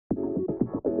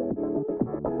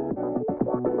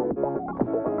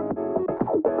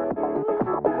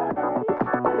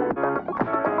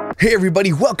Hey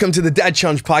everybody, welcome to the Dad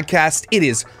Challenge podcast. It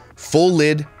is Full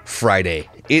Lid Friday.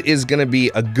 It is going to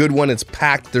be a good one. It's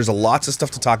packed. There's lots of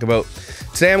stuff to talk about.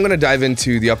 Today I'm going to dive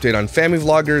into the update on family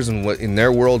vloggers and what in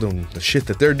their world and the shit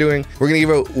that they're doing. We're going to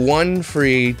give out one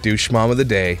free douche mom of the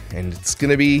day, and it's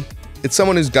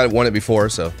someone who's won it before,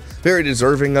 so very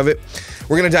deserving of it.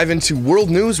 We're going to dive into world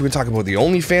news. We're going to talk about the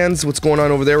ONLYFANS, what's going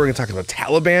on over there. We're going to talk about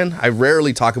Taliban. I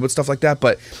rarely talk about stuff like that,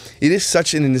 but it is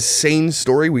such an insane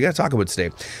story. We got to talk about it today.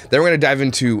 Then we're going to dive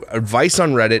into advice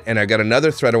on Reddit, and I got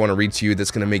another thread I want to read to you that's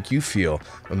going to make you feel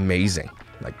amazing.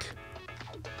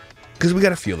 Because we got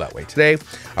to feel that way. Today,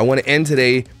 I want to end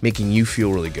today making you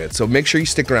feel really good. So make sure you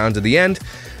stick around to the end.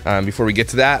 Before we get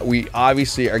to that, we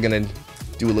obviously are going to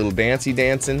do a little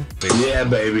dancing. Yeah,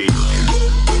 baby.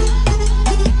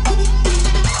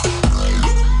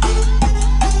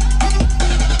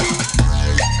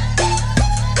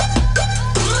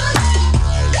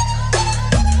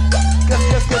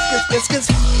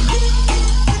 Yes.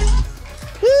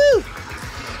 Woo!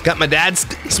 Got my dad's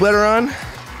sweater on.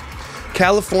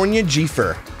 California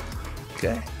G-Fur.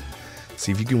 Okay.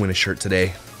 See if you can win a shirt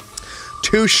today.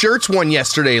 2 shirts won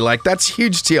yesterday. Like, that's a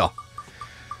huge deal.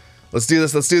 Let's do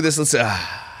this. I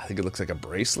think it looks like a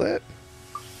bracelet.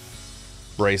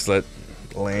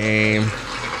 Lame.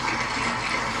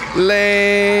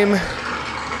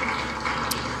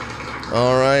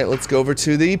 All right, let's go over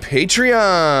to the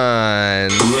Patreon.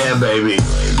 Yeah, baby.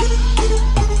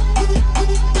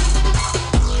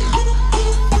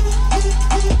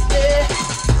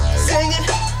 Sing it.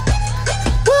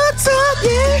 What's up,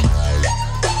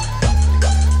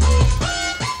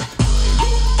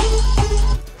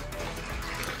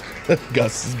 yeah?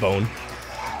 Gus's bone.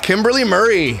 Kimberly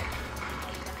Murray.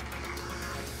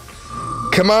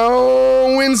 Come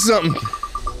on, win something.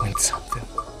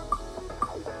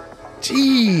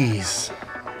 Jeez.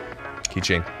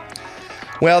 Keychain.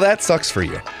 Well, that sucks for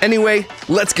you. Anyway,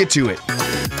 let's get to it.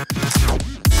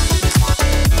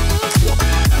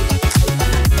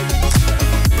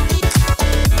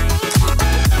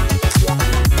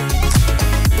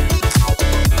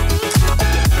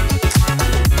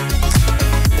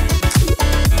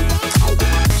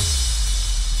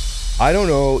 I don't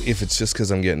know if it's just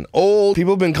because I'm getting old.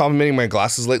 People have been complimenting my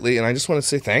glasses lately, and I just want to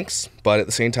say thanks. But at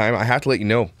the same time, I have to let you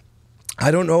know, I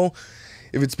don't know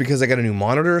if it's because I got a new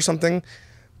monitor or something,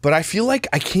 but I feel like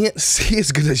I can't see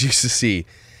as good as I used to see.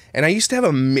 And I used to have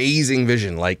amazing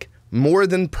vision, like more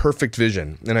than perfect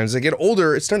vision. And as I get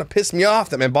older, it's starting to piss me off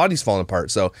that my body's falling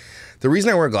apart. So the reason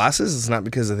I wear glasses is not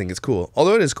because I think it's cool,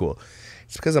 although it is cool.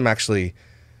 It's because I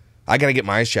gotta get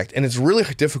my eyes checked. And it's really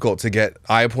difficult to get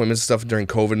eye appointments and stuff during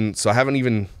COVID. So I haven't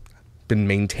even been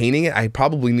maintaining it. I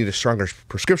probably need a stronger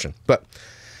prescription, but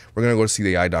we're gonna go see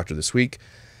the eye doctor this week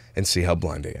and see how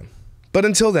blind I am. But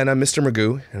until then, I'm Mr.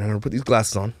 Magoo, and I'm gonna put these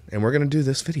glasses on, and we're gonna do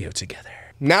this video together.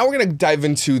 Now we're gonna dive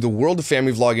into the world of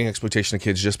family vlogging, exploitation of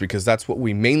kids, just because that's what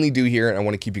we mainly do here, and I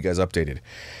wanna keep you guys updated.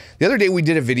 The other day, we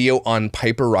did a video on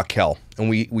Piper Raquel, and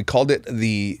we called it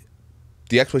the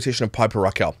exploitation of Piper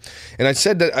Raquel. And I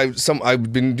said that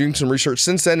I've been doing some research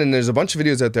since then, and there's a bunch of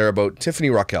videos out there about Tiffany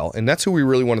Raquel, and that's who we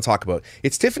really want to talk about.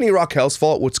 It's Tiffany Raquel's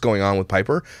fault what's going on with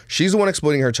Piper. She's the one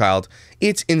exploiting her child.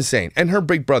 It's insane. And her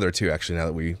big brother too, actually,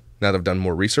 now that I've done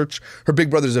more research. Her big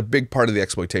brother's a big part of the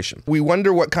exploitation. We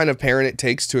wonder what kind of parent it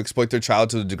takes to exploit their child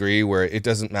to the degree where it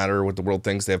doesn't matter what the world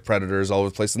thinks. They have predators all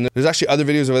over the place. And there's actually other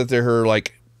videos of her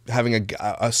like having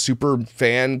a super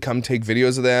fan come take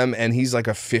videos of them, and he's like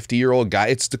a 50-year-old guy.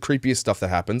 It's the creepiest stuff that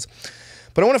happens.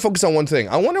 But I want to focus on one thing.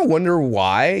 I want to wonder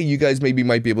why, you guys maybe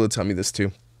might be able to tell me this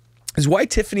too, is why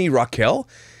Tiffany Raquel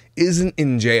isn't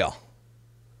in jail.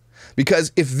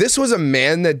 Because if this was a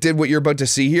man that did what you're about to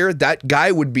see here, that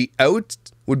guy would be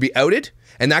outed,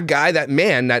 and that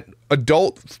man, that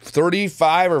adult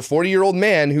 35 or 40-year-old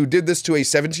man who did this to a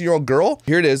 17-year-old girl,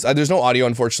 here it is. There's no audio,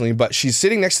 unfortunately, but she's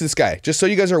sitting next to this guy. Just so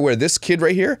you guys are aware, this kid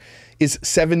right here is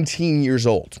 17 years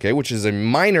old, okay, which is a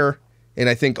minor in,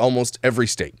 I think, almost every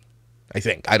state.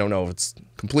 I don't know if it's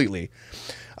completely,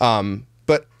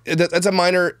 but that's a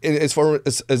minor as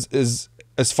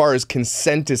far as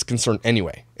consent is concerned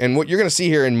anyway. And what you're going to see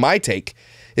here in my take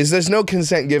is there's no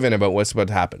consent given about what's about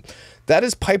to happen. That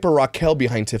is Piper Raquel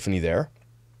behind Tiffany there.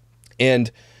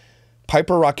 And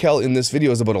Piper Raquel in this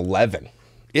video is about 11,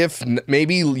 if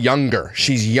maybe younger.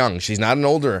 She's young. She's not an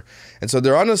older. And so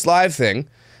they're on this live thing,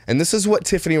 and this is what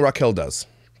Tiffany Raquel does.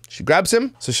 She grabs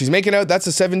him, so she's making out. That's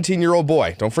a 17-year-old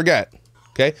boy. Don't forget.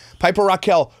 Okay? Piper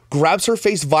Raquel grabs her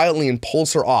face violently and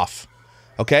pulls her off.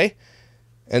 Okay?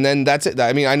 And then that's it.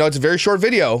 I mean, I know it's a very short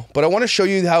video, but I want to show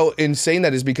you how insane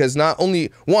that is, because not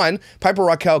only, one, Piper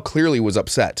Raquel clearly was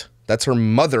upset. That's her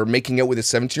mother making out with a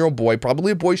 17-year-old boy,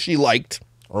 probably a boy she liked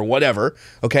or whatever,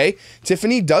 okay?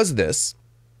 Tiffany does this.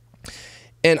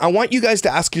 And I want you guys to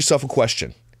ask yourself a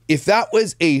question. If that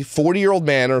was a 40-year-old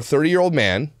man or a 30-year-old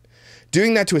man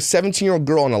doing that to a 17-year-old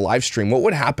girl on a live stream, what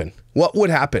would happen? What would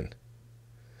happen?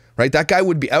 Right? That guy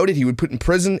would be outed. He would put in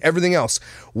prison, everything else.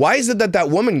 Why is it that that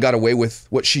woman got away with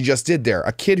what she just did there?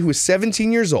 A kid who was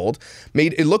 17 years old,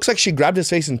 it looks like she grabbed his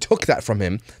face and took that from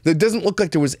him. It doesn't look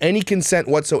like there was any consent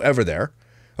whatsoever there.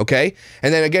 Okay?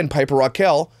 And then again, Piper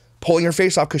Raquel pulling her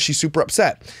face off because she's super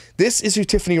upset. This is who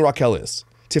Tiffany Raquel is.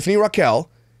 Tiffany Raquel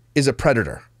is a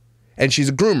predator. And she's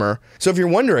a groomer. So if you're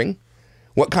wondering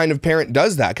what kind of parent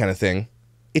does that kind of thing,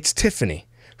 it's Tiffany,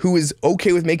 who is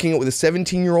okay with making it with a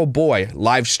 17-year-old boy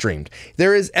live streamed.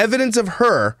 There is evidence of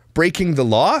her breaking the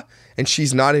law, and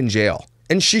she's not in jail.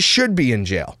 And she should be in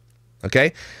jail.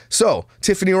 Okay? So,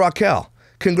 Tiffany Raquel,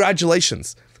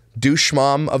 congratulations. Douche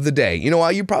mom of the day. You know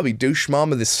what? You probably douche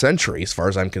mom of the century as far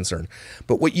as I'm concerned.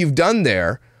 But what you've done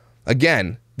there,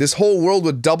 again, this whole world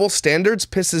with double standards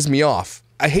pisses me off.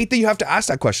 I hate that you have to ask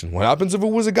that question. What happens if it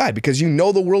was a guy? Because you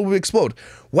know the world would explode.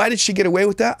 Why did she get away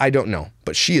with that? I don't know.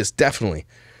 But she is definitely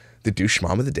the douche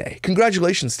mom of the day.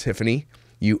 Congratulations, Tiffany,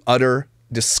 you utter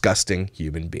disgusting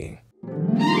human being.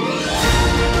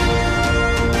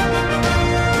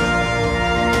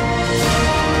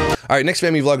 All right, next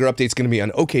family vlogger update is going to be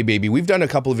on OKBABY. We've done a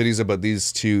couple of videos about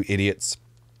these two idiots.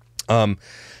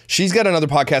 She's got another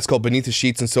podcast called Beneath the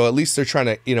Sheets, and so at least they're trying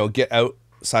to, you know, get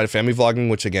outside of family vlogging,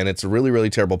 which again, it's a really, really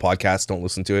terrible podcast. Don't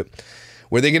listen to it.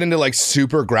 Where they get into like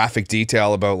super graphic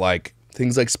detail about like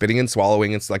things like spitting and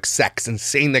swallowing. It's like sex and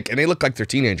saying that, and they look like they're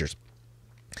teenagers.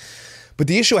 But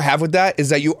the issue I have with that is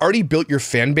that you already built your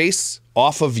fan base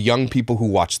off of young people who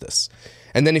watch this.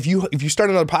 And then if you start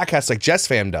another podcast like Jess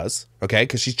Fam does, okay,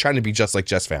 because she's trying to be just like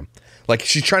Jess Fam. Like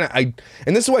she's trying to,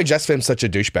 and this is why Jess Fam's such a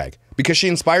douchebag, because she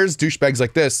inspires douchebags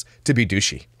like this to be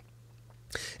douchey.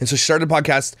 And so she started a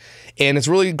podcast, and it's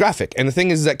really graphic. And the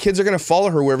thing is that kids are going to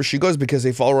follow her wherever she goes because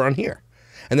they follow her on here.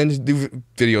 And then do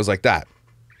videos like that.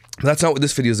 That's not what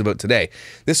this video is about today.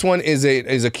 This one is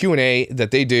a Q&A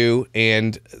that they do,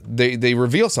 and they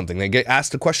reveal something. They get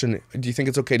asked a question, do you think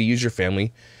it's okay to use your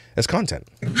family as content?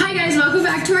 Hi guys, welcome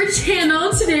back to our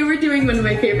channel. Today we're doing one of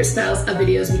my favorite styles of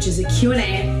videos, which is a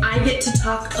Q&A. I get to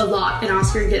talk a lot, and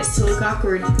Oscar gets to look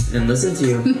awkward. And listen to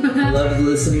you. I love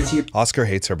listening to you. Oscar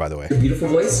hates her, by the way. Beautiful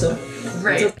voice, so.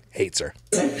 Right. Hates her.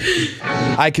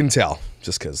 I can tell,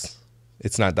 just because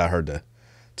it's not that hard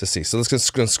to see. So let's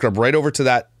just scrub right over to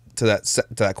that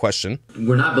question.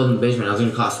 We're not building a basement. I was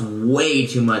going to cost way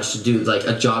too much to do like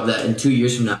a job that in 2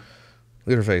 years from now.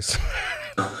 Look at her face.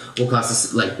 Will cost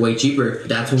us like way cheaper.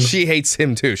 That's when she hates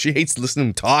him too. She hates listening to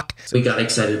him talk. We got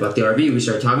excited about the RV. We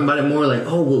started talking about it more, like,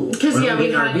 oh, well, because yeah,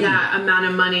 we had that amount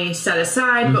of money set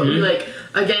aside, but we like,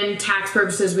 again, tax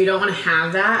purposes, we don't want to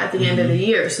have that at the end of the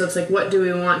year. So it's like, what do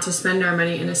we want to spend our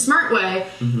money in a smart way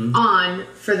on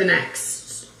for the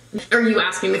next? Are you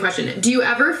asking the question? Do you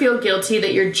ever feel guilty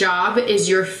that your job is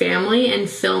your family and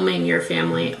filming your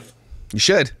family? You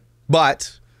should,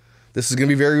 but this is going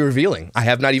to be very revealing. I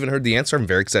have not even heard the answer. I'm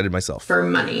very excited myself. For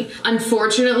money.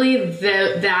 Unfortunately,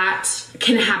 that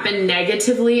can happen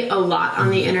negatively a lot on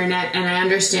the internet, and I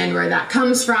understand where that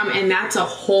comes from, and that's a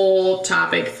whole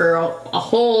topic for a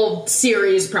whole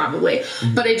series probably.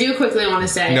 But I do quickly want to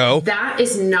say, no, that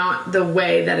is not the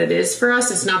way that it is for us.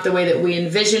 It's not the way that we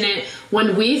envision it.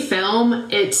 When we film,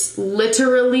 it's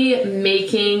literally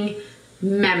making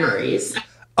memories.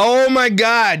 Oh my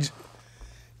God.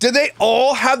 Do they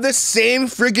all have the same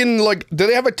friggin', like, do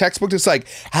they have a textbook that's like,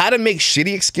 how to make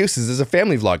shitty excuses as a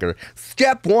family vlogger?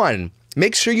 Step 1,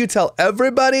 make sure you tell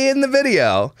everybody in the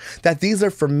video that these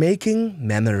are for making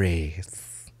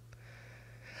memories.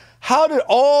 How did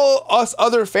all us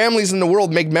other families in the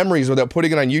world make memories without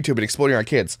putting it on YouTube and exploiting our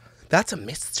kids? That's a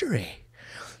mystery.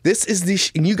 This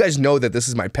is and you guys know that this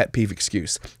is my pet peeve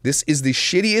excuse. This is the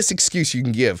shittiest excuse you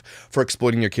can give for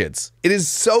exploiting your kids. It is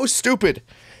so stupid.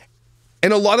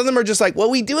 And a lot of them are just like,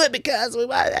 well, we do it because we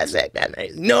want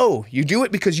that. No, you do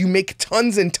it because you make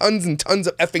tons and tons and tons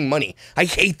of effing money. I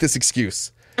hate this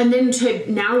excuse. And then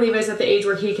to now Levi's at the age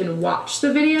where he can watch the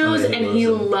videos and he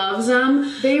loves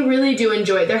them. They really do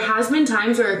enjoy it. There has been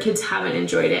times where our kids haven't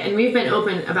enjoyed it, and we've been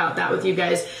open about that with you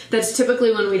guys. That's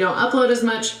typically when we don't upload as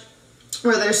much,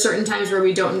 or there's certain times where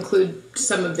we don't include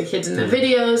some of the kids in the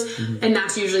videos, and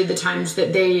that's usually the times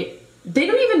that they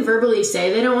don't even verbally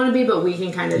say they don't want to be, but we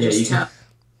can kind of just tell.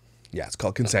 Yeah, it's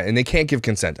called consent, and they can't give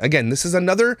consent. Again, this is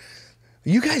another,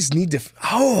 you guys need to,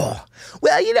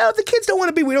 well, you know, if the kids don't want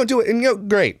to be, we don't do it. And, you know,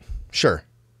 great, sure.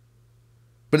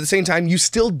 But at the same time, you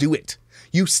still do it.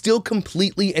 You still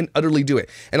completely and utterly do it.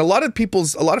 And a lot of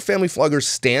family vloggers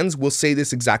stands will say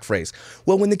this exact phrase.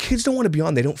 Well, when the kids don't want to be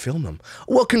on, they don't film them.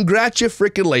 Well,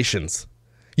 congratulations.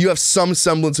 You have some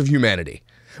semblance of humanity.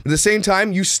 But at the same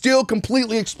time, you still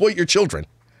completely exploit your children.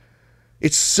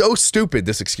 It's so stupid,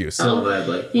 this excuse. Oh, bad,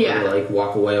 like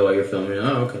walk away while you're filming.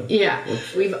 Oh, okay. Yeah,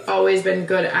 we've always been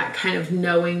good at kind of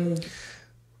knowing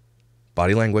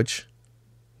body language.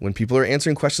 When people are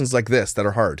answering questions like this that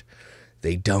are hard,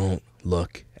 they don't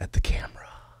look at the camera.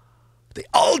 They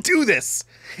all do this.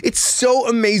 It's so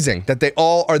amazing that they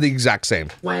all are the exact same.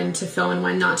 When to film and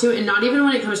when not to, and not even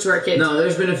when it comes to our kids. No,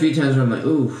 there's been a few times where I'm like,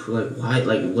 ooh, like why?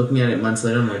 Like looking at it months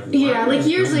later, I'm like, why? Yeah, like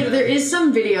years later, there is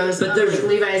some videos of like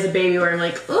Levi as a baby where I'm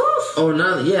like, oof. Oh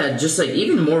no, yeah, just like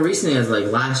even more recently, as like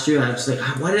last year, I was just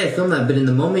like, why did I film that? But in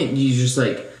the moment, you just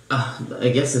like,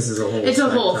 I guess this is a whole. It's a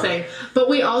whole thing. But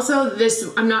we also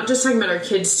I'm not just talking about our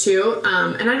kids too,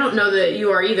 and I don't know that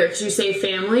you are either, because you say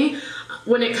family.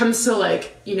 When it comes to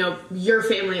like, you know, your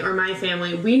family or my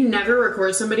family, we never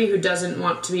record somebody who doesn't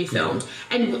want to be filmed.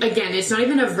 And again, it's not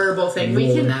even a verbal thing. We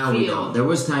can now feel. We don't. There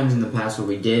was times in the past where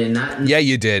we did, and that. Yeah,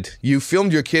 you did. You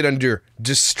filmed your kid under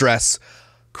distress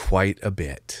quite a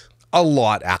bit. A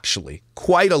lot, actually.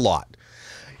 Quite a lot.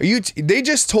 They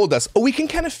just told us, oh, we can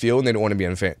kind of feel when they don't want to be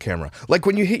on camera. Like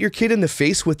when you hit your kid in the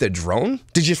face with a drone.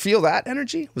 Did you feel that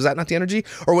energy? Was that not the energy?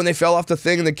 Or when they fell off the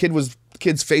thing and the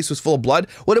kid's face was full of blood?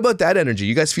 What about that energy?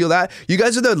 You guys feel that? You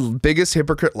guys are the biggest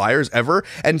hypocrite liars ever.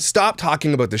 And stop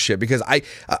talking about this shit, because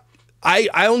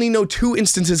I only know 2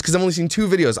 instances because I've only seen 2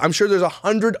 videos. I'm sure there's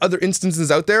 100 other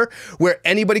instances out there where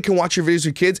anybody can watch your videos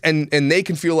with kids and they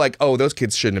can feel like, oh, those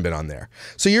kids shouldn't have been on there.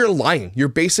 So you're lying. You're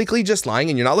basically just lying,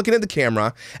 and you're not looking at the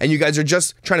camera, and you guys are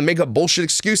just trying to make up bullshit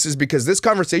excuses because this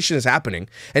conversation is happening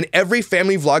and every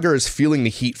family vlogger is feeling the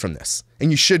heat from this. And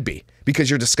you should be,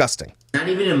 because you're disgusting. Not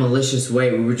even in a malicious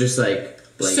way. We were just like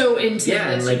so into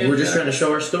yeah, this. like we're just trying to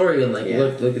show our story and like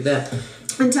look at that.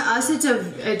 And to us,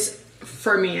 it's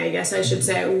for me, I guess I should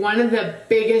say, one of the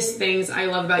biggest things I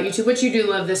love about YouTube, which you do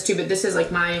love this too, but this is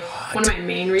like one of my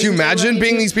main reasons. Do you imagine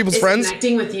being these people's friends?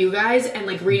 Connecting with you guys and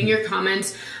like reading your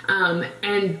comments,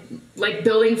 and like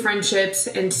building friendships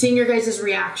and seeing your guys'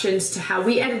 reactions to how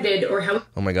we edited or how.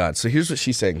 Oh my God. So here's what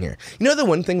she's saying here. You know, the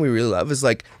one thing we really love is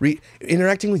like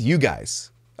interacting with you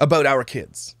guys about our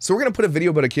kids. So we're going to put a video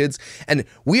about our kids, and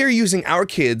we are using our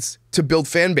kids to build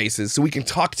fan bases so we can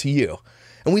talk to you.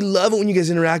 And we love it when you guys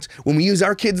interact, when we use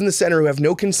our kids in the center who have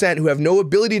no consent, who have no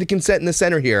ability to consent in the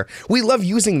center here. We love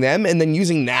using them and then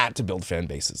using that to build fan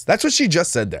bases. That's what she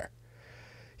just said there.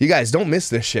 You guys, don't miss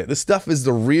this shit. This stuff is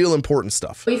the real important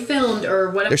stuff. We filmed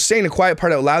or whatever. They're saying a quiet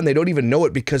part out loud and they don't even know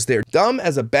it because they're dumb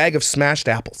as a bag of smashed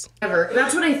apples.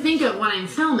 That's what I think of when I'm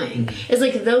filming, is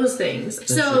like those things.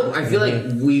 So I feel like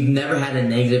we've never had a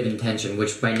negative intention,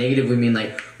 which by negative we mean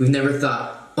like we've never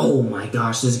thought, oh my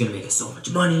gosh, this is gonna make us so much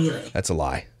money. Like, that's a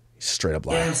lie. Straight up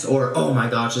lie. Yes, or oh my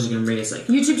gosh, this is gonna bring us like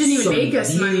YouTube didn't even make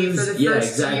us money for the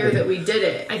first exactly. year that we did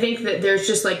it. I think that there's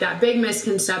just like that big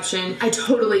misconception. I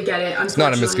totally get it. It's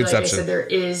not a misconception. Like I said, there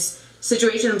is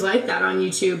situations like that on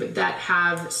YouTube that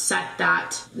have set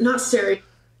that not stereotype.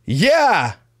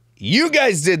 Yeah, you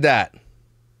guys did that,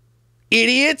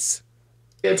 idiots.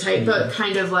 But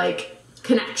kind of like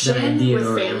connection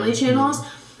with family channels.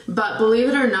 But believe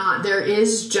it or not, there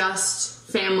is just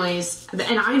families,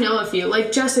 and I know a few,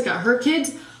 like Jessica, her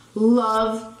kids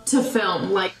love to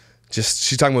film. Like,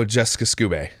 she's talking about Jessica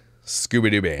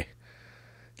Scooby-Dooby.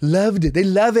 Loved it. They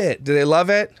love it. Do they love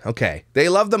it? Okay. They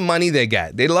love the money they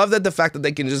get. They love the fact that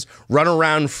they can just run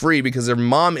around free because their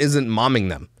mom isn't momming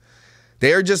them.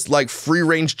 They are just like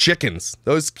free-range chickens.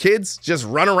 Those kids just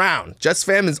run around. Jess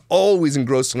Fam is always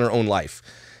engrossed in her own life.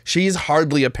 She's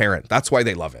hardly a parent. That's why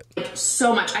they love it.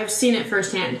 So much. I've seen it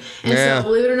firsthand. And so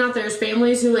believe it or not, there's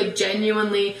families who like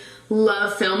genuinely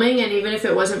love filming, and even if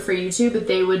it wasn't for YouTube,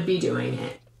 they would be doing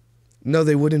it. No,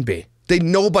 they wouldn't be.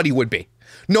 Nobody would be.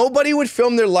 Nobody would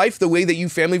film their life the way that you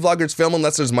family vloggers film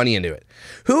unless there's money into it.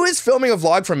 Who is filming a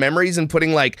vlog from memories and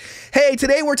putting like, hey,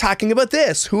 today we're talking about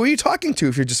this? Who are you talking to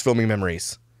if you're just filming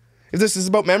memories? If this is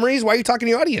about memories, why are you talking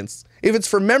to your audience? If it's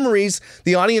for memories,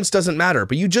 the audience doesn't matter.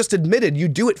 But you just admitted you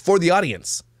do it for the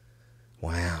audience.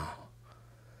 Wow.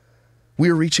 We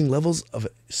are reaching levels of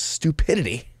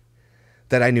stupidity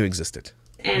that I knew existed.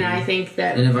 And I think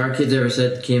that... And if our kids ever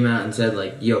came out and said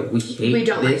like, yo, we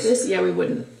don't like this, yeah, we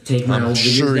wouldn't. Take my old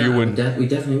videos sure down. You would. We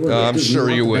definitely would. I'm sure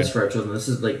you would. Best for our children. This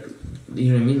is like,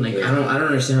 you know what I mean? Like, I don't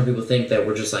understand how people think that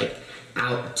we're just like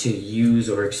out to use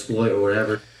or exploit or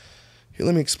whatever. Here,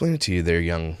 let me explain it to you there,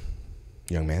 young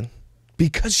man.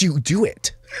 Because you do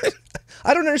it.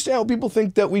 I don't understand how people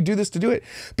think that we do this to do it.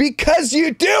 Because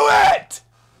you do it!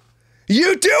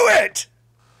 You do it.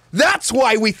 That's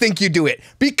why we think you do it,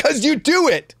 because you do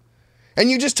it. And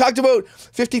you just talked about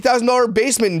 $50,000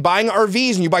 basement and buying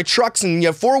RVs, and you buy trucks, and you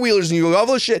have four-wheelers, and you have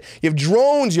all this shit. You have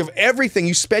drones, you have everything.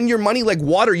 You spend your money like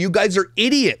water. You guys are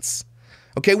idiots.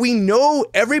 Okay, we know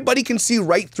everybody can see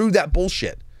right through that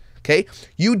bullshit. Okay,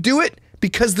 you do it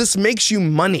because this makes you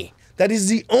money. That is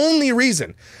the only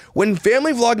reason. When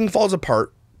family vlogging falls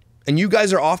apart and you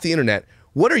guys are off the internet,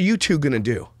 what are you two gonna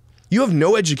do? You have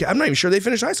no education. I'm not even sure they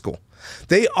finished high school.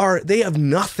 They have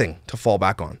nothing to fall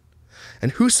back on.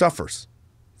 And who suffers?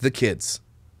 The kids.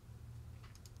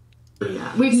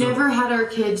 Yeah. We've never had our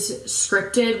kids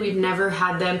scripted. We've never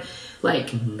had them,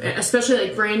 like, especially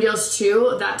like brand deals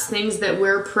too. That's things that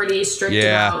we're pretty strict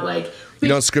about. Like, you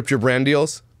don't script your brand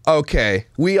deals? Okay,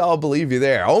 we all believe you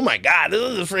there. Oh my God, this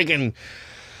is a freaking...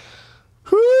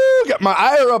 Whoo, got my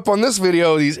ire up on this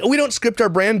video. We don't script our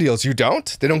brand deals. You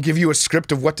don't? They don't give you a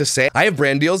script of what to say. I have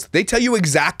brand deals. They tell you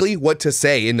exactly what to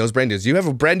say in those brand deals. You have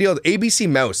a brand deal. ABC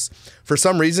Mouse, for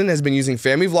some reason, has been using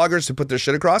family vloggers to put their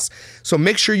shit across. So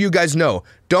make sure you guys know,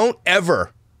 don't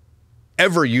ever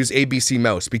use ABC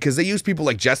Mouse, because they use people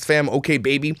like JustFam,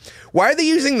 OKBABY. Why are they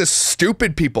using the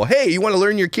stupid people? Hey, you want to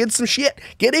learn your kids some shit?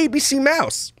 Get ABC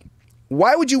Mouse.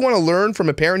 Why would you want to learn from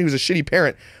a parent who's a shitty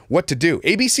parent what to do?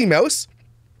 ABC Mouse?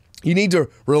 You need to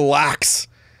relax.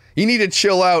 You need to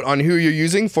chill out on who you're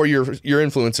using for your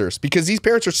influencers, because these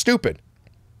parents are stupid.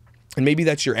 And maybe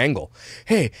that's your angle.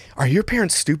 Hey, are your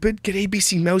parents stupid? Get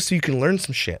ABC Mouse so you can learn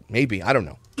some shit. Maybe, I don't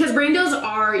know. Because brand deals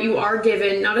you are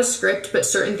given not a script, but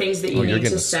certain things that you need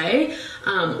to say.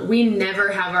 We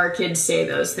never have our kids say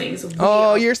those things.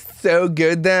 You're so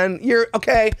good then. You're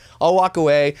okay. I'll walk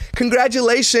away.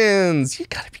 Congratulations. You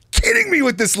gotta be kidding me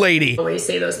with this lady. Always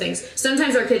say those things.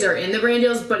 Sometimes our kids are in the brand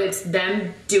deals, but it's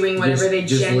them doing whatever they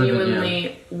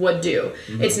genuinely would do.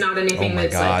 It's not anything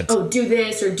that's like, oh, do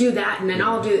this or do that, and then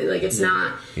I'll do it. Like, it's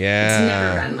not. Yeah. It's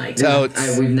never been like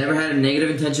that. We've never had a negative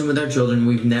intention with our children.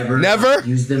 We've never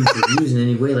used them for views in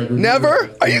any way. Like, never?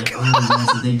 Are you?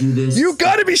 They do this. You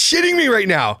gotta be shitting me right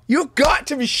now. You got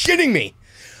to be shitting me.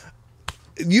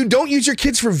 You don't use your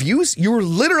kids for views? Your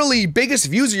literally biggest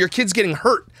views are your kids getting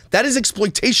hurt. That is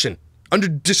exploitation under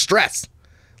distress.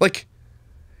 Like,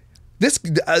 this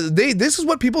is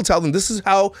what people tell them. This is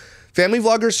how family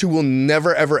vloggers who will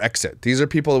never ever exit. These are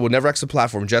people who will never exit the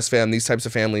platform. JustFam, these types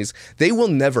of families, they will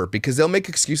never, because they'll make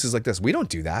excuses like this. We don't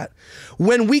do that.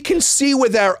 When we can see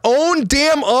with our own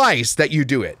damn eyes that you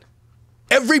do it.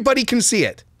 Everybody can see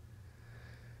it.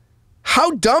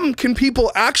 How dumb can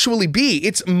people actually be?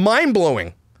 It's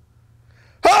mind-blowing.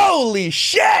 Holy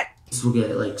shit! We'll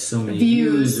get like so many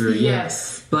views.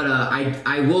 Yes. But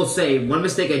I will say, one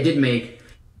mistake I did make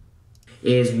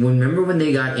is, remember when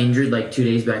they got injured like 2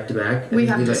 days back to back? We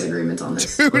have disagreements on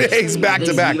this. 2 days back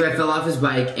to back. Levi fell off his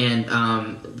bike and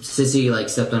Sissy like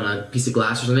stepped on a piece of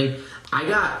glass or something.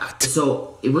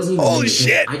 So it wasn't even. Holy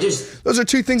shit! Those are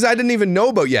two things I didn't even know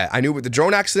about yet. I knew about the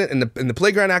drone accident and the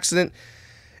playground accident.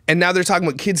 And now they're talking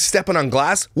about kids stepping on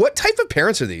glass. What type of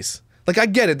parents are these? Like, I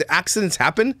get it, the accidents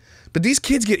happen, but these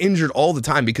kids get injured all the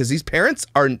time because these parents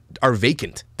are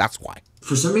vacant. That's why.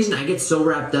 For some reason, I get so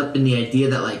wrapped up in the idea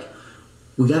that, like,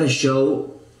 we gotta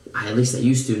show, at least I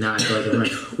used to, now I feel like I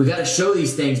learned, we gotta show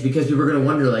these things because people are gonna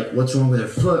wonder, like, what's wrong with their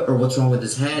foot or what's wrong with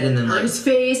his head, and then, like, his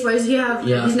face, why does he have,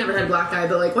 he's never had a black eye,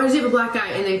 but, like, why does he have a black eye,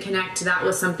 and then connect that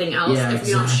with something else if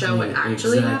you don't show what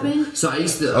actually happened. So I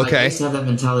used to have that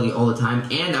mentality all the time,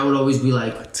 and I would always be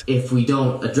like, if we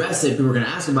don't address it, people are gonna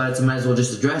ask about it, so might as well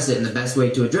just address it, and the best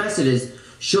way to address it is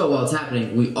show while it's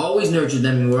happening. We always nurtured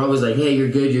them, and we're always like, hey, you're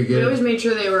good, you're good. We always made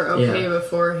sure they were okay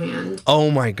beforehand. Oh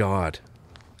my God.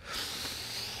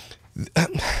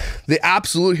 The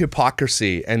absolute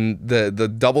hypocrisy and the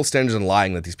double standards and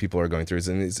lying that these people are going through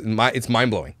it's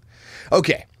mind-blowing.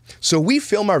 Okay, so we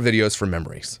film our videos for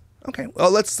memories. Okay,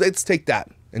 well, let's take that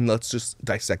and let's just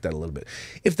dissect that a little bit.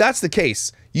 If that's the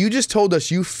case, you just told us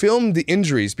you filmed the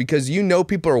injuries because you know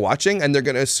people are watching and they're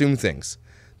going to assume things.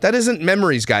 That isn't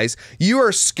memories, guys. You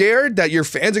are scared that your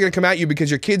fans are going to come at you because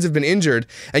your kids have been injured,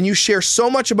 and you share so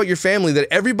much about your family that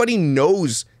everybody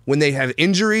knows when they have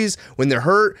injuries, when they're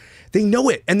hurt. They know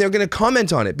it, and they're going to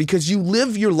comment on it because you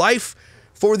live your life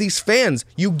for these fans.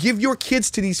 You give your kids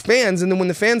to these fans, and then when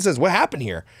the fan says, what happened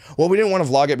here? Well, we didn't want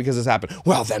to vlog it because this happened.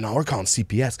 Well, then we're calling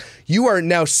CPS. You are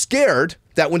now scared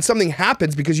that when something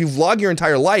happens because you vlog your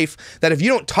entire life, that if you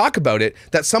don't talk about it,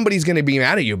 that somebody's going to be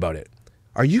mad at you about it.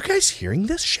 Are you guys hearing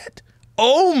this shit?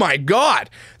 Oh my God.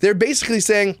 They're basically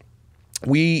saying,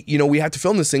 we have to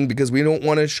film this thing because we don't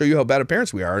want to show you how bad of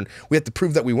parents we are, and we have to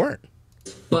prove that we weren't.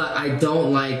 But I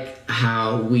don't like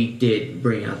how we did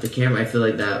bring out the camera. I feel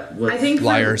like that was... I think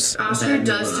liars. Oscar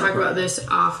does talk about this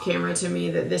off camera to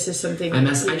me, that this is something... I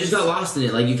just got lost in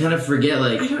it. Like, you kind of forget,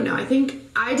 like... I don't know. I think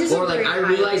I just... Or, like, I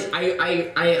realized...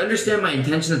 I understand my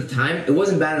intention at the time. It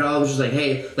wasn't bad at all. It was just like,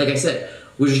 hey, like I said,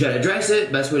 we just gotta address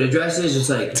it. Best way to address it is just,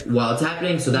 like, while it's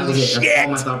happening. So that was it. That's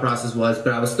all my thought process was.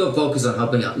 But I was still focused on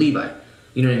helping out Levi.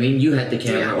 You know what I mean? You had the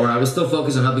camera, or I was still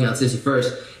focused on helping out Sissy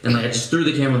first, and like I just threw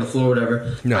the camera on the floor or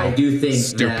whatever. No, I do think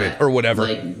stupid that, or whatever.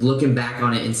 Like looking back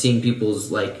on it and seeing people's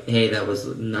like, hey, that was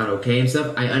not okay and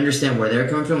stuff. I understand where they're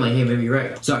coming from. Like, hey, maybe you're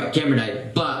right. Sorry, camera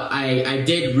died. But I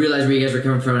did realize where you guys were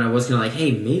coming from, and I was kind of like,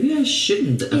 hey, maybe I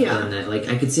shouldn't have done that. Like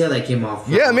I could see how that came off.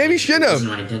 Yeah, maybe shouldn't have. Wasn't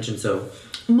my intention. So.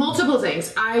 Multiple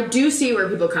things. I do see where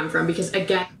people come from because,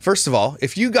 again... First of all,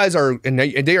 if you guys are, and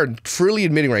they are freely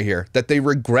admitting right here, that they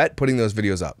regret putting those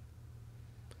videos up.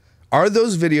 Are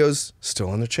those videos still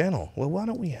on the channel? Well, why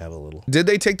don't we have a little... Did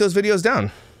they take those videos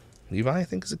down? Levi, I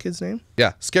think is the kid's name.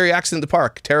 Yeah. Scary accident at the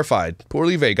park. Terrified. Poor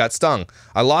Levi got stung.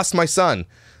 I lost my son.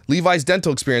 Levi's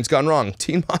dental experience gone wrong.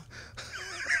 Teen mom...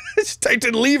 Just typed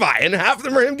in Levi, and half of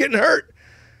them are him getting hurt.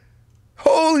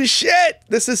 Holy shit!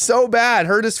 This is so bad.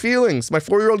 Hurt his feelings. My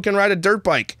 4-year-old can ride a dirt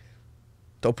bike.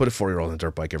 Don't put a 4-year-old on a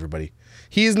dirt bike, everybody.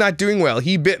 He is not doing well.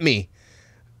 He bit me.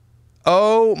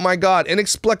 Oh my God.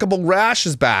 Inexplicable rash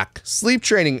is back. Sleep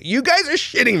training. You guys are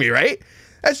shitting me, right?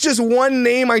 That's just one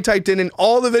name I typed in, and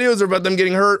all the videos are about them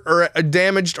getting hurt or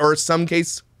damaged or some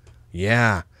case.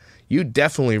 Yeah. You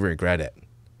definitely regret it.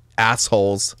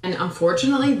 Assholes. And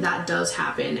unfortunately, that does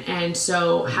happen. And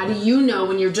so how do you know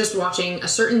when you're just watching a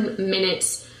certain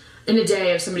minutes in a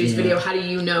day of somebody's video, how do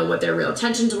you know what their real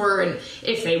intentions were and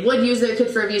if they would use their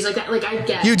kid for views like that? Like, I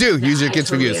get you do that. use your kids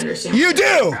for views. You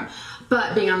do!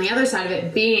 But being on the other side of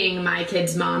it, being my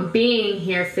kid's mom, being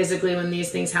here physically when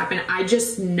these things happen, I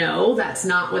just know that's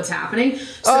not what's happening.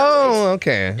 So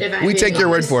okay. We take your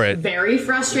word for it. It's very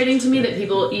frustrating to me that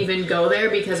people even go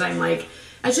there because I'm like,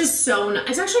 it's just so...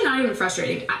 It's actually not even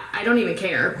frustrating. I don't even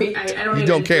care. I don't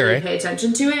even really pay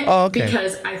attention to it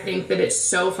because I think that it's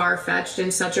so far-fetched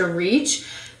and such a reach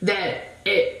that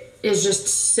it is just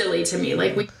silly to me.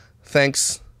 Like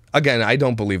Thanks. Again, I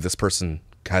don't believe this person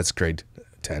has grade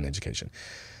 10 education.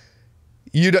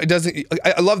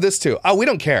 I love this too. Oh, we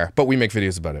don't care, but we make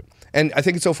videos about it. And I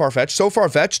think it's so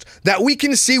far-fetched that we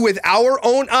can see with our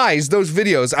own eyes those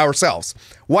videos ourselves.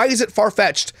 Why is it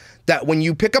far-fetched that when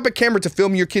you pick up a camera to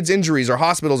film your kids' injuries or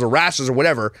hospitals or rashes or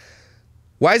whatever,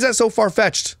 why is that so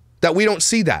far-fetched that we don't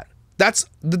see that? That's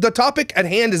the topic at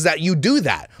hand, is that you do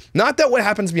that. Not that what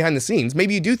happens behind the scenes.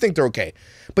 Maybe you do think they're okay,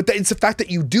 but that it's the fact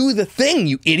that you do the thing,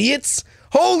 you idiots.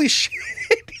 Holy shit.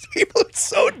 People, it's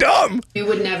so dumb. You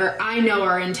would never... I know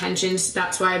our intentions.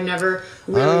 That's why I've never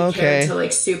really cared to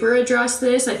like super address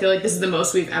this. I feel like this is the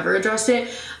most we've ever addressed it.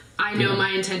 I know my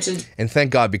intentions. And thank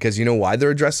God, because you know why they're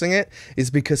addressing it? Is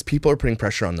because people are putting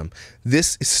pressure on them.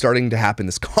 This is starting to happen.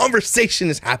 This conversation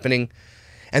is happening.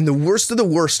 And the worst of the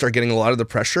worst are getting a lot of the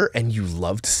pressure, and you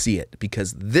love to see it,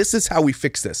 because this is how we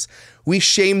fix this. We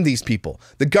shame these people.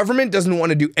 The government doesn't want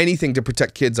to do anything to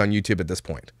protect kids on YouTube at this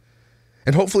point.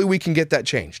 And hopefully we can get that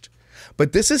changed.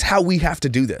 But this is how we have to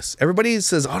do this. Everybody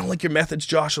says, I don't like your methods,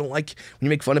 Josh. I don't like when you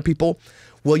make fun of people.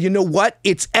 Well, you know what?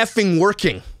 It's effing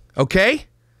working, okay?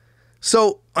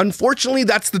 So, unfortunately,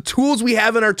 that's the tools we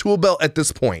have in our tool belt at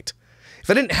this point.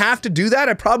 If I didn't have to do that,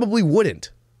 I probably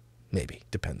wouldn't. Maybe.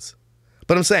 Depends.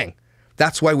 But I'm saying,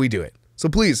 that's why we do it. So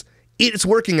please, it's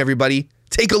working, everybody.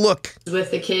 Take a look. With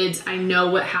the kids, I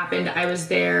know what happened. I was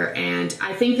there, and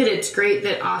I think that it's great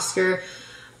that Oscar...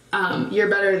 you're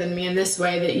better than me in this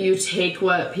way, that you take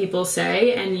what people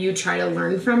say and you try to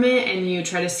learn from it and you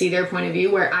try to see their point of view,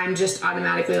 where I'm just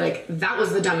automatically like, that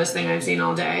was the dumbest thing I've seen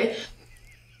all day.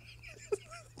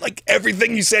 Like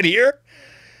everything you said here?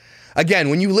 Again,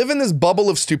 when you live in this bubble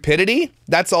of stupidity,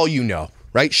 that's all you know,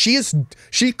 right?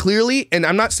 She clearly, and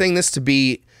I'm not saying this to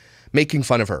be making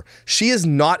fun of her, she is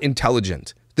not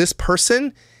intelligent. This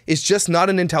person is just not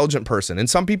an intelligent person. And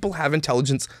some people have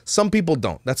intelligence, some people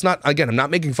don't. That's not, again, I'm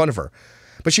not making fun of her.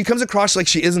 But she comes across like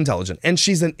she is intelligent, and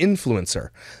she's an influencer.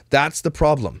 That's the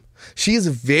problem. She is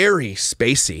very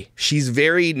spacey. She's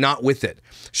very not with it.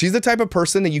 She's the type of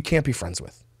person that you can't be friends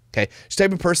with, okay? She's the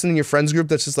type of person in your friends group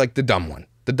that's just like the dumb one,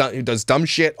 who does dumb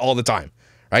shit all the time,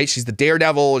 right? She's the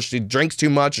daredevil, or she drinks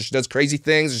too much, or she does crazy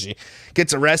things, or she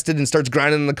gets arrested and starts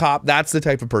grinding on the cop. That's the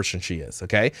type of person she is,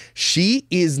 okay? She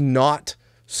is not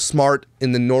smart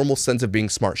in the normal sense of being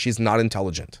smart. She's not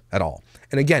intelligent at all.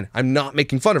 And again, I'm not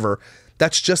making fun of her.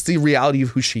 That's just the reality of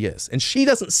who she is. And she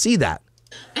doesn't see that.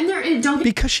 And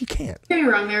because she can't. Don't get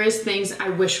me wrong, there is things I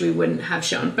wish we wouldn't have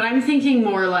shown. But I'm thinking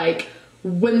more like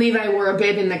when Levi wore a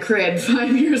bib in the crib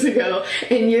 5 years ago,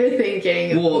 and you're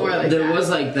thinking more like there was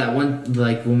like that one,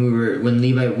 like when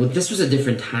Levi, this was a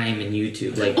different time in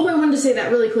YouTube. Like, I wanted to say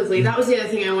that really quickly. That was the other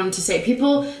thing I wanted to say.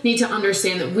 People need to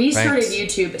understand that we started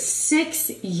YouTube 6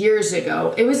 years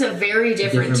ago. It was a very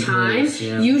different time. Place,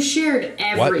 yeah. You shared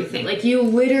everything. Like, you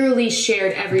literally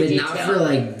shared every detail. Not for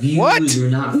like views or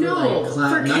not for like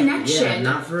clout. For connection.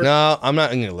 Not for... No, I'm not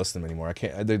going to list them anymore. I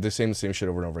can't. They're saying the same shit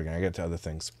over and over again. I get to other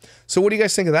things. So what do you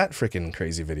guys think of that freaking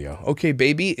crazy video?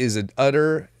 OKBABY is an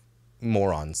utter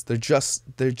morons. They're just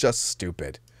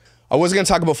stupid. I wasn't going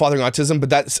to talk about fathering autism,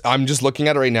 but I'm just looking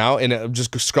at it right now and I'm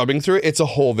just scrubbing through it. It's a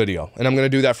whole video, and I'm going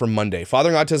to do that for Monday.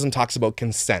 Fathering autism talks about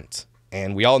consent,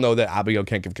 and we all know that Abigail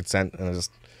can't give consent, and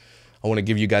I want to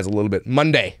give you guys a little bit.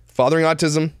 Monday, fathering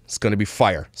autism, it's going to be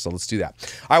fire, so let's do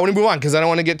that. I want to move on because I don't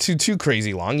want to get too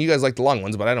crazy long. You guys like the long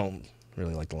ones, but I don't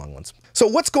really like the long ones. So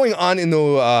what's going on in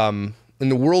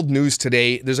the world news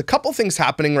today? There's a couple things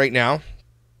happening right now.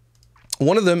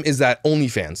 One of them is that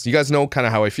OnlyFans. You guys know kind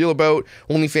of how I feel about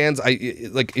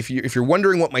OnlyFans. Like if you're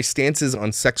wondering what my stance is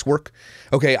on sex work,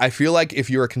 okay, I feel like if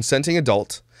you're a consenting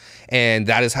adult and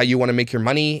that is how you want to make your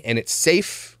money and it's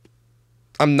safe,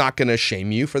 I'm not going to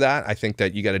shame you for that. I think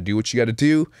that you got to do what you got to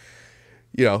do.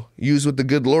 You know, use what the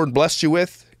good Lord blessed you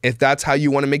with. If that's how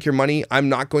you want to make your money, I'm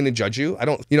not going to judge you. I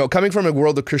don't, coming from a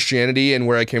world of Christianity and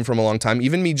where I came from a long time,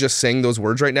 even me just saying those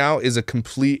words right now is a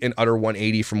complete and utter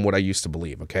 180 from what I used to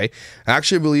believe, okay? I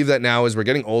actually believe that now as we're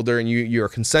getting older and you're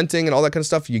consenting and all that kind of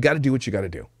stuff, you got to do what you got to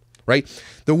do, right?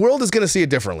 The world is going to see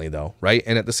it differently though, right?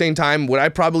 And at the same time, would I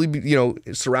probably be,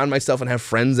 surround myself and have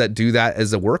friends that do that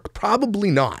as a work?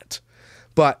 Probably not.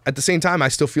 But at the same time, I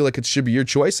still feel like it should be your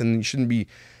choice and you shouldn't be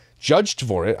judged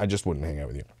for it. I just wouldn't hang out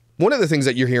with you. One of the things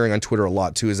that you're hearing on Twitter a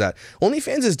lot too is that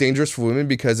OnlyFans is dangerous for women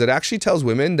because it actually tells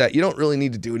women that you don't really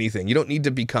need to do anything. You don't need to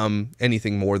become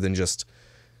anything more than just,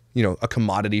 a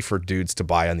commodity for dudes to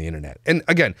buy on the internet. And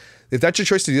again, if that's your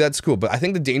choice to do that, it's cool. But I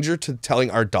think the danger to telling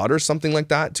our daughters something like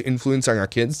that, to influencing our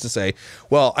kids to say,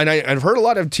 well, and I've heard a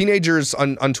lot of teenagers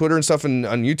on Twitter and stuff and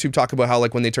on YouTube talk about how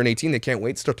like when they turn 18, they can't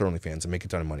wait to start their OnlyFans and make a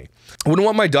ton of money. I wouldn't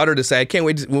want my daughter to say, I can't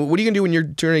wait. What are you going to do when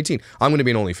you turn 18? I'm going to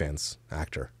be an OnlyFans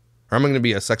actor. Or I'm going to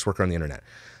be a sex worker on the internet.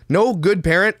 No good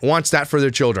parent wants that for their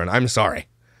children. I'm sorry.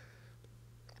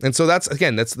 And so that's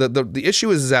the issue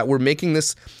is that we're making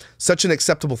this such an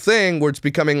acceptable thing where it's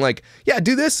becoming like, yeah,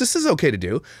 do this. This is okay to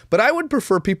do. But I would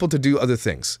prefer people to do other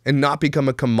things and not become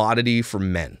a commodity for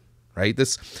men, right?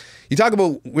 You talk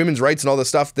about women's rights and all this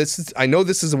stuff. It's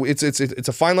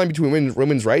a fine line between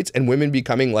women's rights and women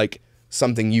becoming like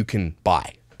something you can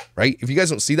buy. Right? If you guys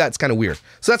don't see that, it's kind of weird.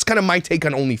 So that's kind of my take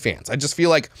on OnlyFans. I just feel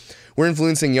like we're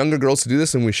influencing younger girls to do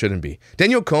this and we shouldn't be.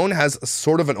 Danielle Cohn has a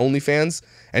sort of an OnlyFans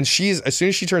and as soon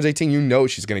as she turns 18,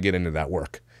 she's going to get into that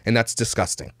work. And that's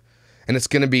disgusting. And it's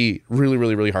going to be really,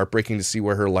 really, really heartbreaking to see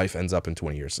where her life ends up in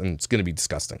 20 years. And it's going to be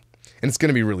disgusting. And it's going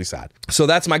to be really sad. So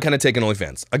that's my kind of take on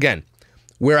OnlyFans. Again,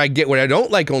 where I don't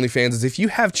like OnlyFans is if you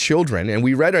have children, and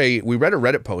we read a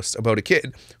Reddit post about a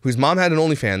kid whose mom had an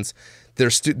OnlyFans.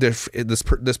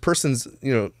 This person's,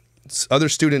 other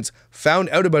students found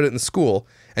out about it in school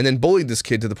and then bullied this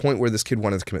kid to the point where this kid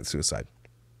wanted to commit suicide.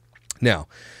 Now,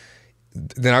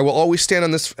 then I will always stand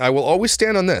on this. I will always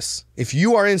stand on this. If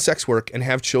you are in sex work and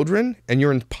have children and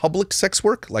you're in public sex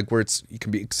work, like where you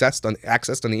can be accessed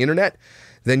on the internet,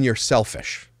 then you're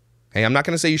selfish. Hey, I'm not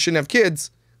going to say you shouldn't have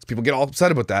kids. People get all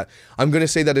upset about that. I'm going to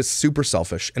say that it's super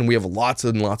selfish, and we have lots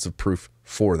and lots of proof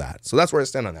for that. So that's where I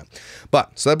stand on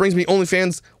that. So that brings me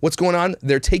OnlyFans. What's going on?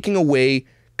 They're taking away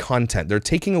content. They're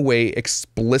taking away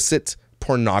explicit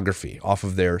pornography off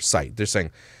of their site. They're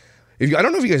saying, I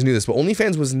don't know if you guys knew this, but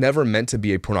OnlyFans was never meant to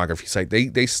be a pornography site.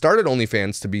 They started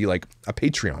OnlyFans to be like a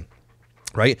Patreon,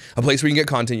 right? A place where you can get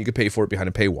content, you can pay for it behind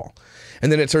a paywall.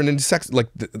 And then it turned into sex, like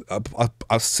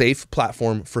a safe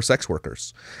platform for sex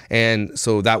workers. And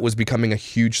so that was becoming a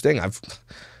huge thing.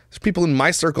 There's people in my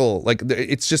circle, like and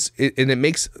it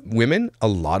makes women a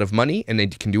lot of money and they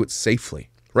can do it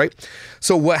safely, right?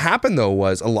 So what happened though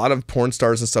was a lot of porn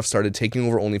stars and stuff started taking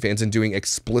over OnlyFans and doing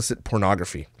explicit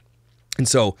pornography.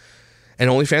 And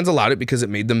OnlyFans allowed it because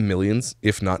it made them millions,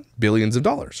 if not billions of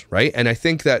dollars, right? And I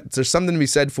think that there's something to be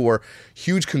said for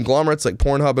huge conglomerates like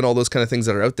Pornhub and all those kind of things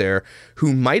that are out there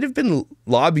who might have been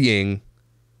lobbying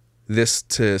this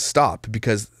to stop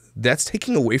because that's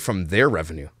taking away from their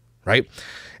revenue, right?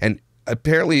 And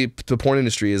apparently the porn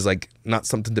industry is like not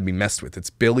something to be messed with. It's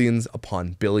billions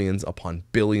upon billions upon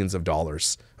billions of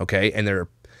dollars, okay? And there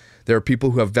are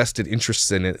people who have vested interests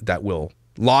in it that will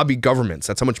lobby governments.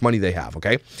 That's how much money they have,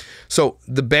 okay? So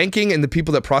the banking and the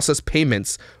people that process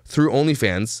payments through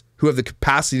OnlyFans, who have the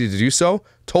capacity to do so,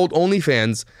 told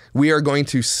OnlyFans, we are going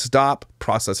to stop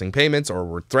processing payments, or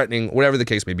we're threatening, whatever the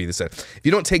case may be. They said, if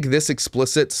you don't take this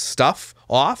explicit stuff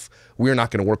off, we're not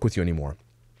going to work with you anymore.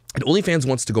 And OnlyFans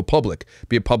wants to go public,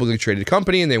 be a publicly traded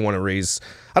company, and they want to raise,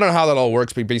 I don't know how that all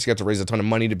works, but you basically have to raise a ton of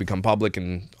money to become public,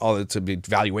 and all that, to be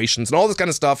valuations and all this kind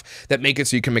of stuff that make it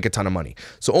so you can make a ton of money.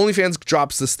 So OnlyFans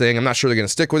drops this thing. I'm not sure they're going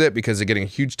to stick with it because they're getting a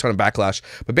huge ton of backlash.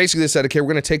 But basically they said, okay,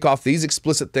 we're going to take off these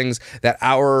explicit things that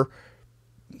our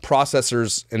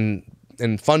processors and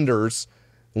funders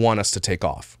want us to take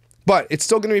off. But it's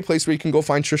still going to be a place where you can go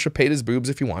find Trisha Paytas' boobs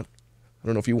if you want. I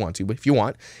don't know if you want to, but if you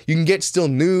want, you can get still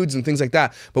nudes and things like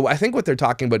that. But I think what they're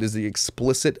talking about is the